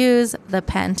try to use the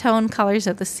Pantone colors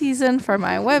of the season for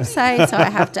my website, so I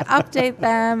have to update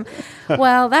them.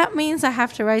 Well, that means I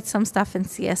have to write some stuff in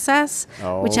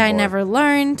CSS, which I never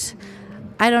learned.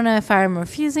 I don't know if I'm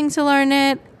refusing to learn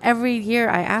it. Every year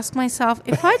I ask myself,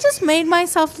 if I just made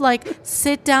myself like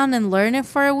sit down and learn it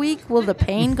for a week, will the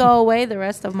pain go away the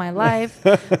rest of my life?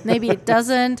 Maybe it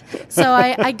doesn't. So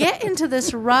I get into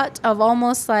this rut of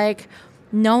almost like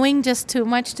knowing just too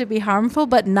much to be harmful,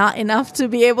 but not enough to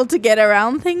be able to get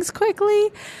around things quickly.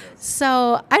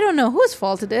 So I don't know whose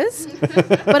fault it is,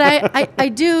 but I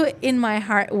do in my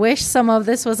heart wish some of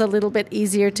this was a little bit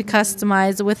easier to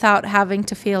customize without having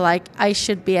to feel like I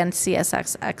should be a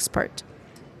CSS expert.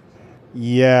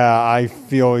 Yeah, I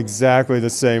feel exactly the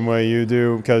same way you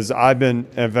do, because I've been,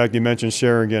 in fact, you mentioned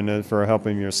sharing for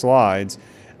helping your slides.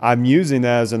 I'm using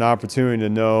that as an opportunity to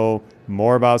know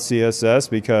more about CSS,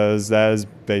 because that is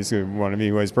basically one of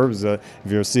EWay's purposes.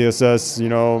 If you're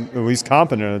CSS, at least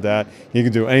competent at that, you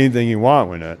can do anything you want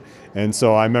with it. And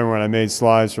so I remember when I made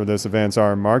slides for this Advanced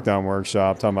R and Markdown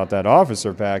workshop talking about that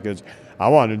officer package, I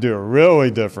wanted to do it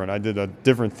really different. I did a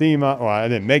different theme. Well, I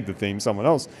didn't make the theme. Someone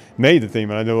else made the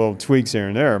theme, and I did little tweaks here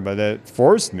and there. But it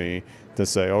forced me to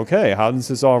say, okay, how does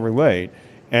this all relate?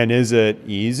 And is it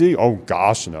easy? Oh,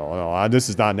 gosh, no. This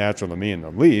is not natural to me in the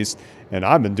least. And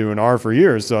I've been doing R for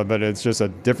years, but it's just a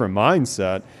different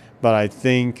mindset. But I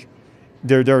think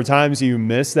there are times you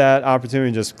miss that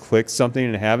opportunity to just click something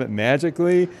and have it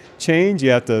magically change.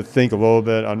 You have to think a little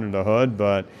bit under the hood.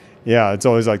 But, yeah, it's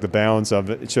always like the balance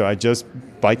of it. Should I just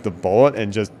bite the bullet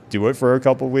and just do it for a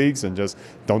couple of weeks and just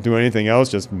don't do anything else,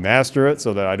 just master it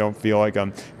so that I don't feel like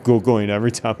I'm Googling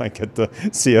every time I get the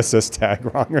CSS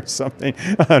tag wrong or something?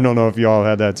 I don't know if you all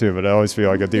had that too, but I always feel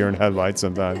like a deer in headlights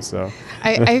sometimes. So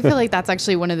I feel like that's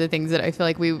actually one of the things that I feel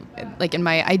like in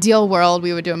my ideal world,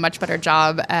 we would do a much better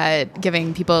job at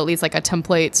giving people at least like a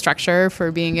template structure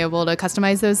for being able to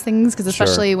customize those things. Because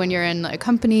especially when you're in a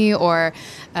company or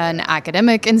an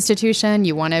academic institution,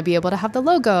 you want to be able to have the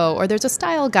logo, or there's a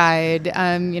style guide.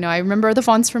 I remember the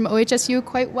fonts from OHSU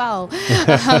quite well.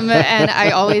 And I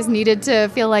always needed to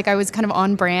feel like I was kind of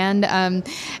on brand.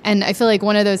 And I feel like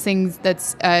one of those things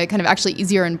that's kind of actually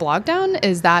easier in Blogdown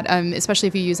is that, especially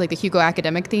if you use like the Hugo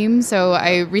academic theme. So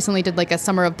I recently did like a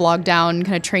summer of Blogdown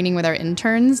kind of training with our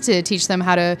interns to teach them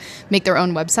how to make their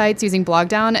own websites using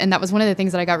Blogdown. And that was one of the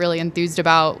things that I got really enthused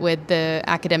about with the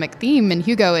academic theme in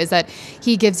Hugo, is that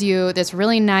he gives you this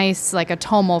really nice, like a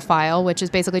TOML file, which is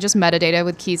basically just metadata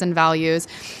with keys and values.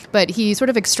 But he sort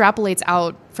of extrapolates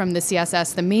out from the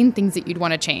CSS the main things that you'd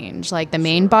want to change, like the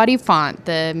main body font,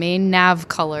 the main nav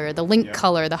color, the link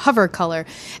color, the hover color.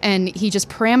 And he just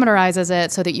parameterizes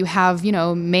it so that you have,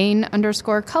 main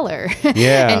underscore color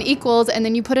and equals. And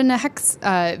then you put in a hex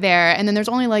there. And then there's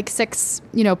only like 6,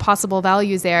 possible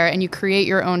values there. And you create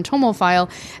your own TOML file.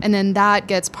 And then that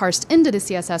gets parsed into the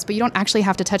CSS, but you don't actually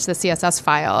have to touch the CSS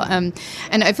file.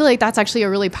 And I feel like that's actually a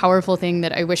really powerful thing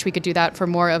that I wish we could do that for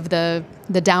more of the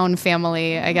down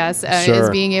family, I guess, is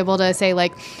being able to say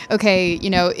like, okay,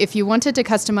 if you wanted to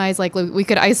customize, like we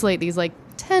could isolate these like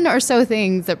 10 or so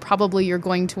things that probably you're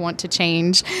going to want to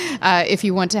change if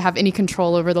you want to have any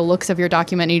control over the looks of your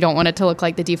document and you don't want it to look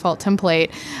like the default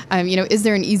template. Is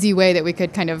there an easy way that we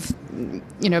could kind of,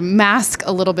 mask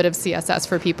a little bit of CSS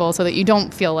for people so that you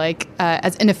don't feel like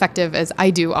as ineffective as I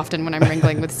do often when I'm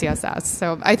wrangling with CSS?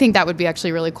 So I think that would be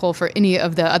actually really cool for any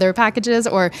of the other packages,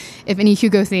 or if any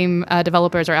Hugo theme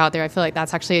developers are out there. I feel like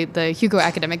that's actually the Hugo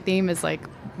academic theme is like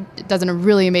does a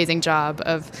really amazing job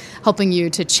of helping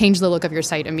you to change the look of your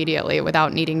site immediately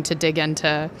without needing to dig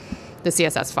into the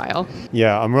CSS file.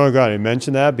 Yeah, I'm really glad you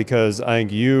mentioned that, because I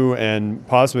think you and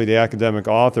possibly the academic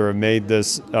author have made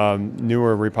this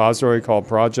newer repository called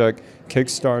Project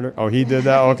Kickstarter. Oh, he did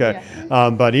that? Okay.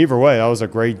 But either way, that was a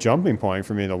great jumping point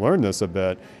for me to learn this a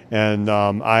bit. And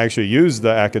I actually used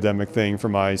the academic thing for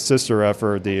my sister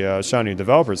effort, the Shiny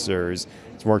Developer Series.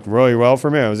 It's worked really well for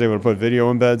me. I was able to put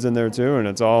video embeds in there too, and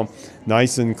it's all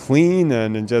nice and clean,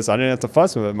 and I didn't have to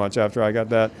fuss with it much after I got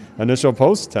that initial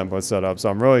post template set up. So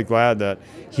I'm really glad that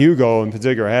Hugo in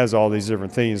particular has all these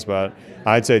different things, but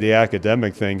I'd say the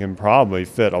academic thing can probably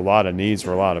fit a lot of needs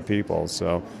for a lot of people.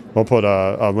 So we'll put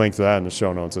a link to that in the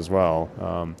show notes as well.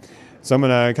 So I'm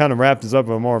going to kind of wrap this up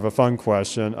with more of a fun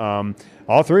question.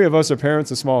 All three of us are parents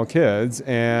of small kids,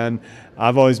 and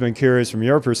I've always been curious from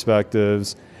your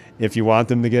perspectives if you want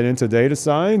them to get into data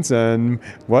science, and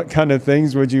what kind of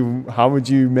things how would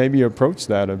you maybe approach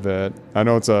that a bit? I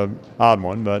know it's an odd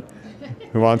one, but.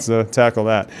 Who wants to tackle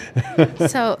that?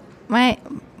 So my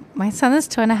son is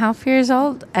 2.5 years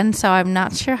old, and so I'm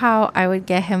not sure how I would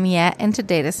get him yet into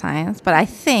data science, but I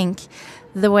think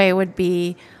the way would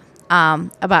be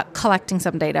about collecting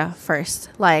some data first,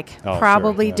 like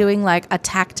probably doing like a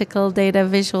tactical data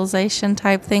visualization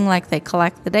type thing, like they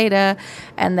collect the data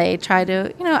and they try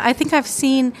to, I think I've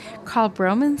seen Carl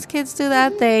Broman's kids do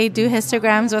that. They do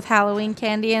histograms with Halloween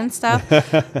candy and stuff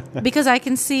because I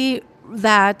can see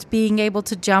that being able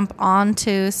to jump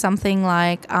onto something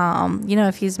like,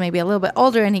 if he's maybe a little bit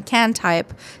older and he can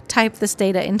type this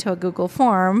data into a Google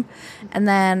form. And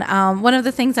then one of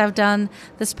the things I've done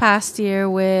this past year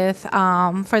with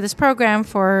for this program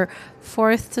for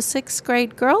 4th to 6th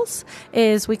grade girls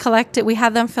is we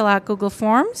had them fill out Google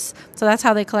Forms. So that's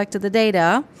how they collected the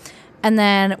data. And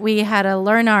then we had a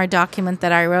LearnR document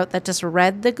that I wrote that just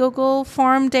read the Google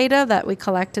form data that we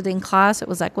collected in class. It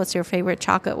was like, what's your favorite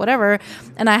chocolate, whatever.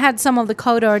 And I had some of the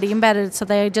code already embedded, so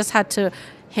they just had to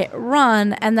hit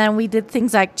run. And then we did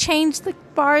things like change the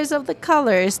bars of the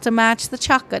colors to match the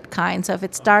chocolate kind. So if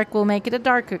it's dark, we'll make it a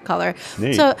darker color.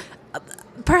 Neat. So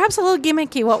perhaps a little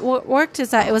gimmicky. What worked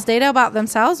is that it was data about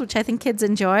themselves, which I think kids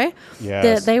enjoy.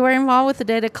 Yes. They were involved with the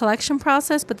data collection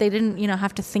process, but they didn't,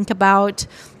 have to think about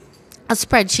a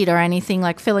spreadsheet or anything.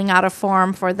 Like filling out a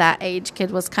form for that age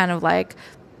kid was kind of like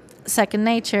second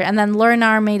nature. And then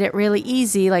LearnR made it really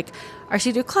easy. Like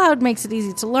RStudio Cloud makes it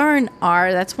easy to learn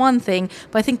R. That's one thing.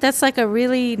 But I think that's like a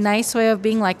really nice way of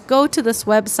being like, go to this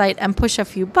website and push a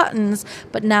few buttons,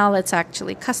 but now let's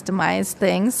actually customize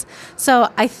things.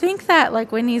 So I think that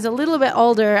like when he's a little bit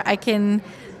older, I can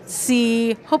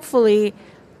see, hopefully,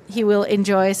 he will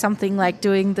enjoy something like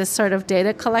doing this sort of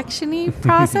data collection-y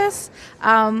process.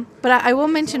 But I will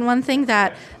mention one thing,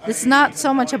 that it's not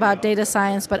so much about data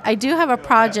science, but I do have a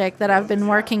project that I've been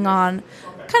working on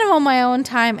kind of on my own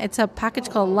time. It's a package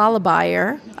called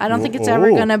Lullabier. I don't think it's ever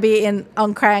going to be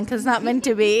on Crank because it's not meant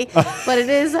to be, but it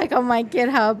is like on my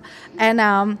GitHub.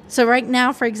 And so right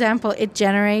now, for example, it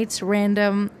generates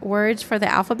random words for the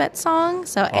alphabet song.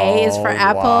 So A is for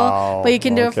apple, but you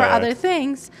can do it for other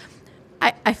things.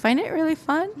 I find it really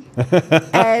fun.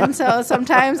 And so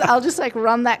sometimes I'll just like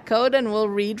run that code and we'll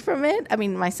read from it. I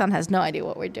mean, my son has no idea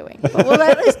what we're doing, but we'll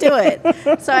at least do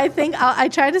it. So I think I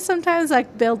try to sometimes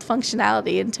like build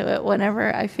functionality into it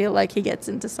whenever I feel like he gets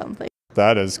into something.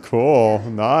 That is cool.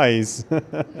 Nice.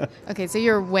 Okay, so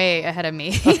you're way ahead of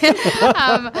me.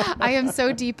 I am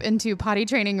so deep into potty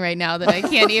training right now that I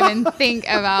can't even think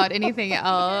about anything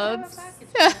else.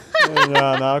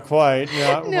 No, not quite.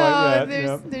 Not no, quite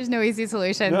yet. There's no easy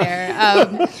solution there.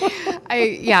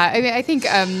 I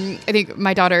think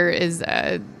my daughter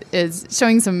is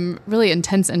showing some really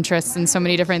intense interests in so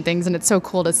many different things, and it's so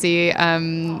cool to see.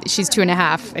 She's 2.5,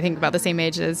 I think, about the same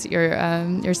age as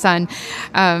your son,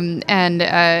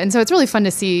 and so it's really fun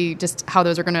to see just how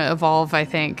those are going to evolve. I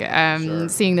think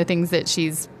seeing the things that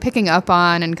she's picking up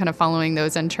on and kind of following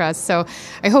those interests. So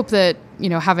I hope that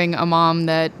having a mom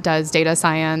that does data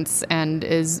science and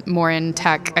is more in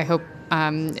tech, I hope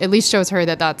at least shows her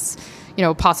that that's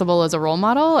possible as a role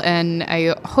model. And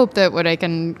I hope that what I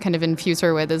can kind of infuse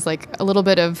her with is like a little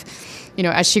bit of,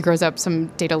 as she grows up, some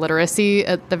data literacy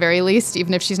at the very least,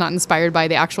 even if she's not inspired by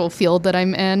the actual field that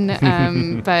I'm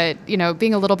in. But,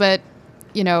 being a little bit,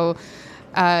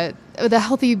 with a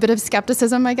healthy bit of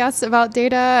skepticism, I guess, about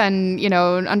data and,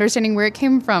 understanding where it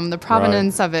came from, the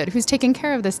provenance of it, who's taking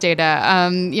care of this data,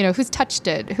 who's touched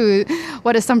it,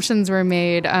 what assumptions were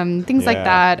made, things like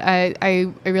that.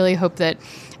 I really hope that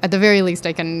at the very least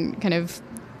I can kind of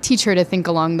teach her to think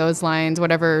along those lines,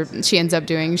 whatever she ends up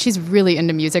doing. She's really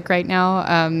into music right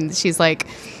now. She's like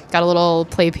got a little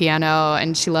play piano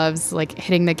and she loves like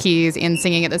hitting the keys and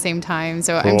singing at the same time.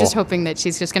 So cool. I'm just hoping that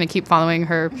she's just going to keep following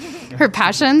her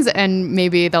passions and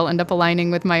maybe they'll end up aligning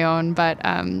with my own. But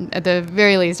at the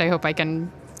very least, I hope I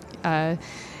can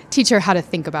teach her how to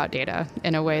think about data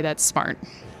in a way that's smart.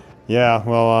 Yeah,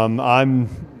 well,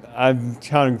 I'm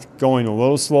kind of going a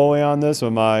little slowly on this,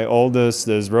 but my oldest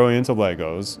is really into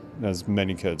Legos, as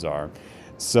many kids are.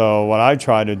 So what I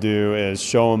try to do is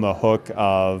show them a hook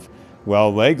of,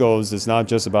 well, Legos is not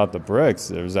just about the bricks.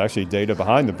 There's actually data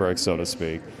behind the bricks, so to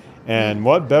speak. And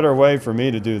what better way for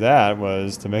me to do that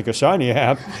was to make a Shiny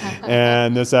app.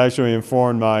 And this actually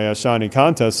informed my Shiny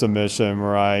contest submission,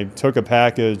 where I took a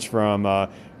package from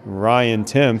Ryan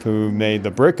Timp, who made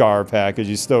the BrickR package.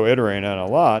 He's still iterating on it a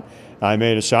lot. I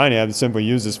made a Shiny app that simply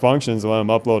used his functions to let him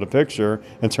upload a picture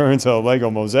and turn into a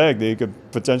Lego mosaic that he could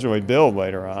potentially build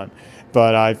later on.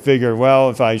 But I figured,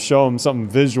 well, if I show him something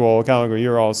visual, kind of like what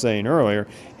you were all saying earlier,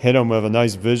 hit him with a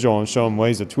nice visual and show him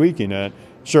ways of tweaking it,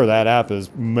 Sure, that app is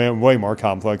way more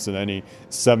complex than any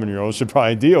 7-year-old should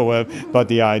probably deal with, but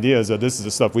the idea is that this is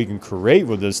the stuff we can create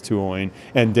with this tooling,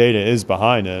 and data is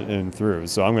behind it and through.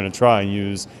 So I'm going to try and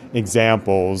use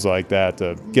examples like that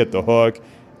to get the hook.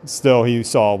 Still, he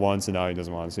saw it once, and now he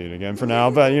doesn't want to see it again for now.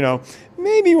 But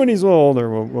maybe when he's a little older,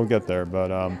 we'll get there. But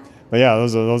yeah,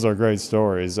 those are great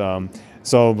stories.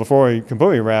 So before we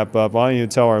completely wrap up, why don't you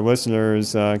tell our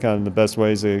listeners kind of the best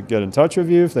ways to get in touch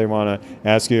with you if they want to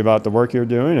ask you about the work you're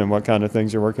doing and what kind of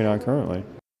things you're working on currently?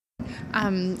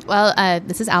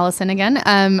 This is Alison again.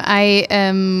 I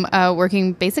am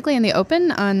working basically in the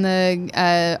open on the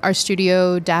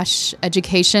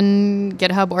RStudio-Education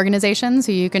GitHub organization,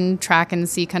 so you can track and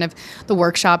see kind of the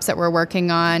workshops that we're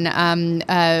working on.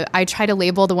 I try to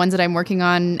label the ones that I'm working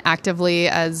on actively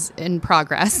as in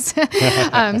progress.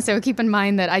 So keep in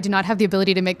mind that I do not have the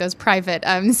ability to make those private.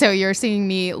 So you're seeing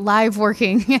me live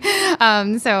working.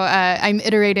 I'm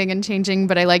iterating and changing,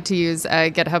 but I like to use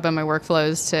GitHub in my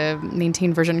workflows to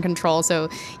maintain version control, so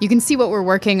you can see what we're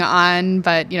working on,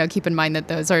 but keep in mind that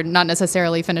those are not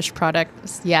necessarily finished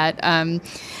products yet.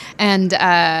 And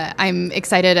I'm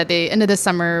excited. At the end of the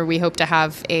summer, we hope to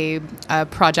have a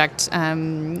project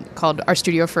called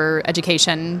RStudio for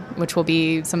Education, which will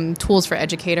be some tools for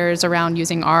educators around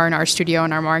using R and RStudio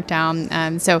and R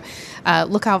Markdown. So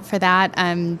look out for that.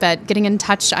 But getting in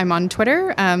touch, I'm on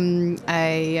Twitter. I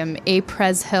am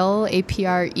aprez-hill,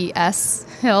 A-P-R-E-S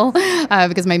Hill,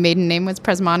 because my maiden name was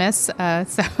Presmanis.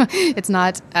 So it's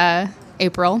not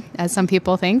April, as some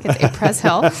people think. It's Aprez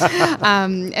Hill.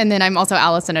 And then I'm also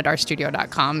Alison at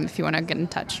rstudio.com if you want to get in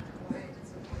touch.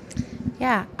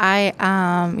 Yeah,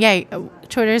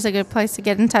 Twitter is a good place to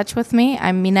get in touch with me.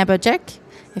 I'm Mina Bojek.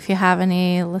 If you have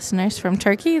any listeners from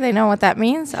Turkey, they know what that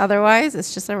means. Otherwise,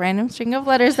 it's just a random string of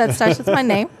letters that starts with my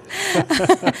name.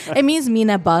 It means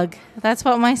Mina Bug. That's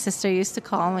what my sister used to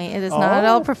call me. It is not at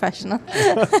all professional.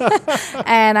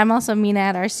 And I'm also Mina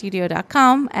at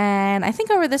rstudio.com. And I think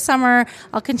over the summer,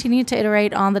 I'll continue to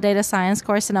iterate on the data science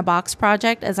course in a box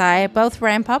project as I both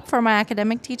ramp up for my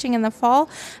academic teaching in the fall.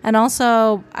 And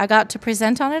also, I got to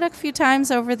present on it a few times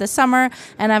over the summer,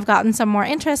 and I've gotten some more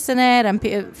interest in it.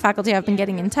 And faculty have been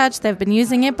getting in touch. They've been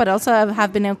using it, but also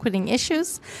have been including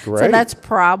issues. Great. So that's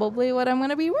probably what I'm going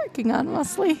to be working on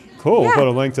mostly. Cool. Yeah. We'll put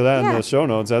a link to that in the show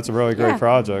notes. That's a really great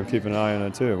project. Keep an eye on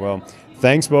it too. Well,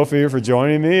 thanks both of you for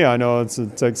joining me. I know it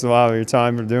takes a lot of your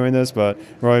time for doing this, but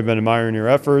I've really been admiring your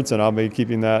efforts, and I'll be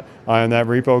keeping that eye on that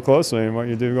repo closely and what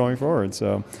you do going forward.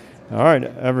 So, all right,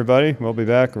 everybody, we'll be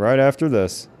back right after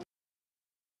this.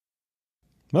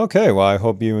 Okay, well, I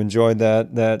hope you enjoyed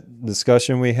that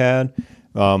discussion we had.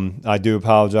 I do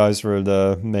apologize for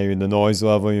maybe the noise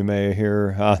level you may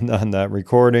hear on that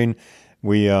recording.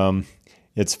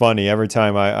 It's funny, every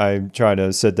time I try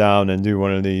to sit down and do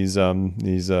one of these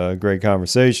great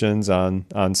conversations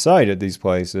on site at these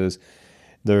places,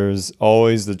 there's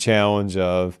always the challenge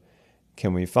of,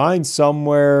 can we find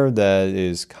somewhere that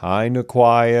is kind of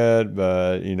quiet,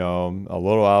 but a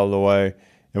little out of the way?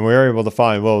 And we were able to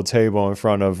find a little table in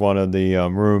front of one of the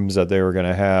rooms that they were going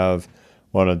to have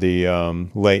one of the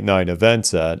late night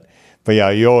events at. But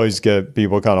yeah, you always get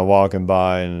people kind of walking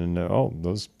by and,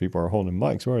 those people are holding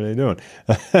mics. What are they doing?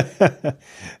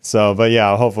 So, but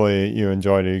yeah, hopefully you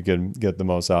enjoyed it. You can get the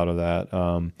most out of that.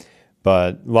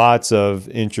 But lots of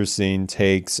interesting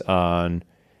takes on,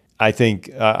 I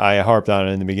think I harped on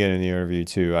it in the beginning of the interview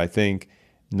too. I think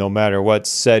no matter what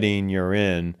setting you're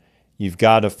in, you've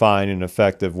got to find an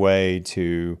effective way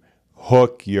to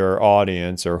hook your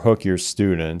audience or hook your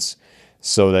students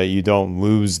so that you don't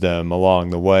lose them along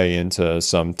the way into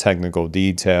some technical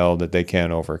detail that they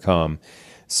can't overcome.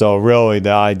 So really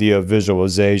the idea of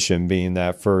visualization being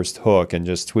that first hook and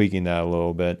just tweaking that a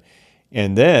little bit.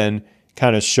 And then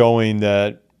kind of showing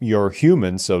that you're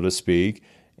human, so to speak,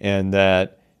 and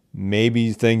that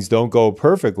maybe things don't go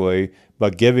perfectly,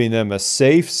 but giving them a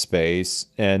safe space,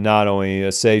 and not only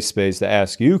a safe space to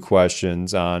ask you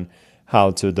questions on how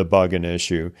to debug an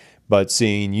issue, but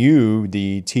seeing you,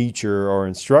 the teacher or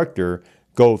instructor,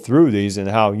 go through these and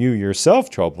how you yourself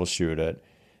troubleshoot it.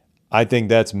 I think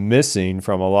that's missing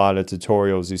from a lot of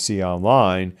tutorials you see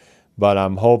online, but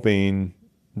I'm hoping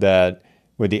that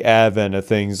with the advent of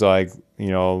things like,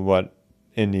 what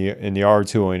in the R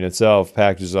tooling itself,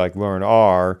 packages like Learn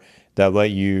R that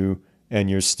let you and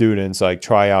your students like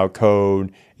try out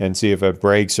code and see if it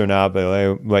breaks or not, but they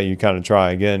let you kind of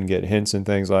try again, get hints and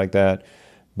things like that.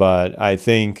 But I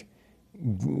think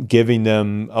giving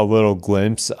them a little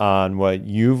glimpse on what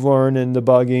you've learned in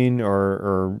debugging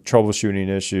or troubleshooting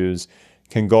issues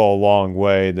can go a long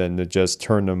way than to just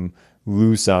turn them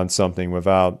loose on something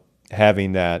without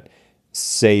having that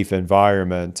safe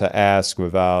environment to ask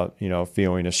without,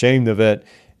 feeling ashamed of it,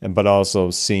 but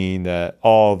also seeing that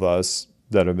all of us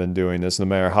that have been doing this, no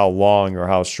matter how long or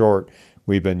how short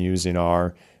we've been using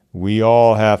R, we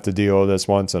all have to deal with this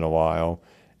once in a while.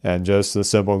 And just the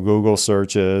simple Google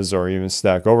searches or even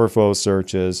Stack Overflow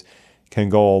searches can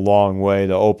go a long way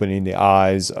to opening the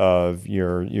eyes of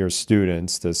your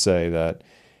students to say that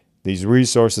these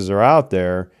resources are out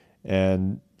there,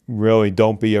 and really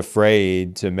don't be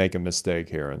afraid to make a mistake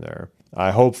here and there.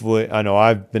 I know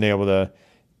I've been able to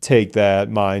take that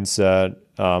mindset,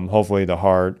 hopefully to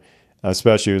heart,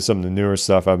 especially with some of the newer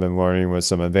stuff I've been learning with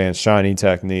some advanced Shiny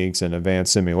techniques and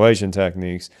advanced simulation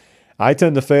techniques. I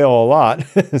tend to fail a lot,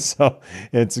 so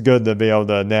it's good to be able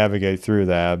to navigate through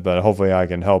that, but hopefully I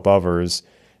can help others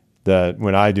that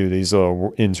when I do these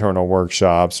little internal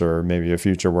workshops or maybe a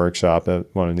future workshop at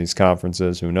one of these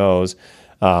conferences, who knows,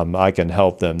 I can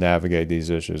help them navigate these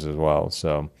issues as well.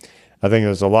 So I think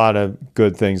there's a lot of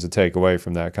good things to take away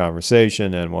from that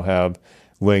conversation, and we'll have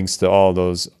links to all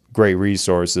those great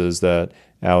resources that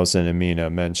Alison and Mina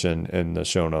mentioned in the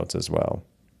show notes as well.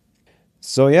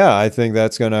 So yeah, I think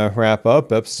that's going to wrap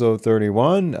up episode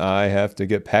 31. I have to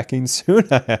get packing soon.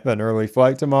 I have an early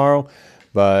flight tomorrow,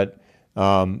 but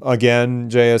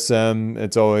again, JSM,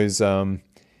 it's always,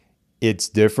 it's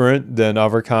different than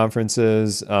other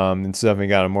conferences. It's definitely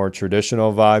got a more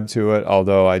traditional vibe to it,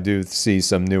 although I do see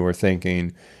some newer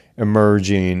thinking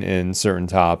emerging in certain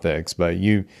topics. But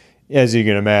as you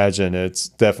can imagine, it's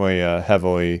definitely a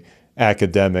heavily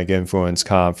academic influence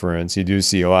conference. You do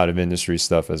see a lot of industry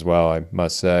stuff as well, I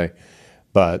must say.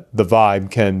 But the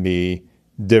vibe can be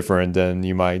different than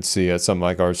you might see at something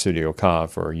like RStudio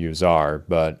Conf or UseR.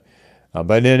 But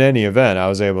in any event, I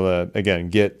was able to, again,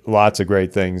 get lots of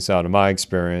great things out of my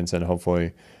experience, and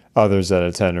hopefully others that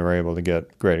attend are able to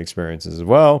get great experiences as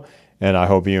well. And I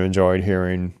hope you enjoyed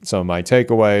hearing some of my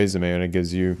takeaways, and maybe it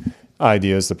gives you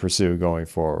ideas to pursue going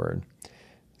forward.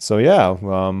 So yeah,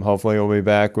 hopefully we'll be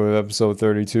back with episode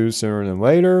 32 sooner than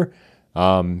later.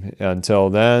 Until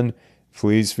then,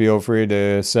 please feel free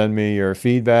to send me your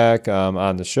feedback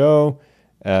on the show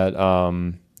at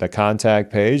the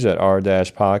contact page at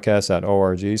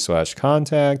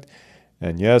r-podcast.org/contact.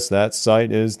 And yes, that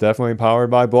site is definitely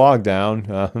powered by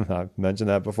BlogDown. I've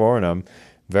mentioned that before, and I'm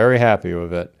very happy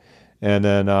with it. And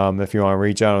then if you want to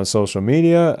reach out on social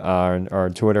media,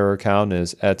 our Twitter account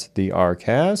is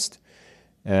 @thercast.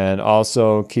 And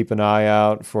also keep an eye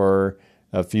out for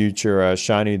a future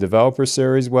Shiny Developer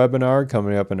Series webinar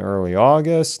coming up in early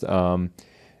August.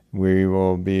 We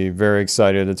will be very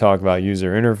excited to talk about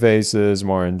user interfaces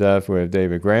more in depth with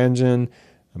David Grandin.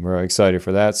 I'm really excited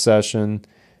for that session.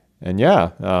 And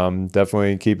yeah,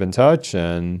 definitely keep in touch,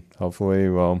 and hopefully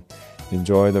we'll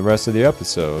enjoy the rest of the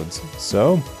episodes.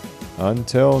 So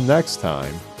until next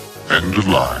time. End of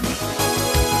line.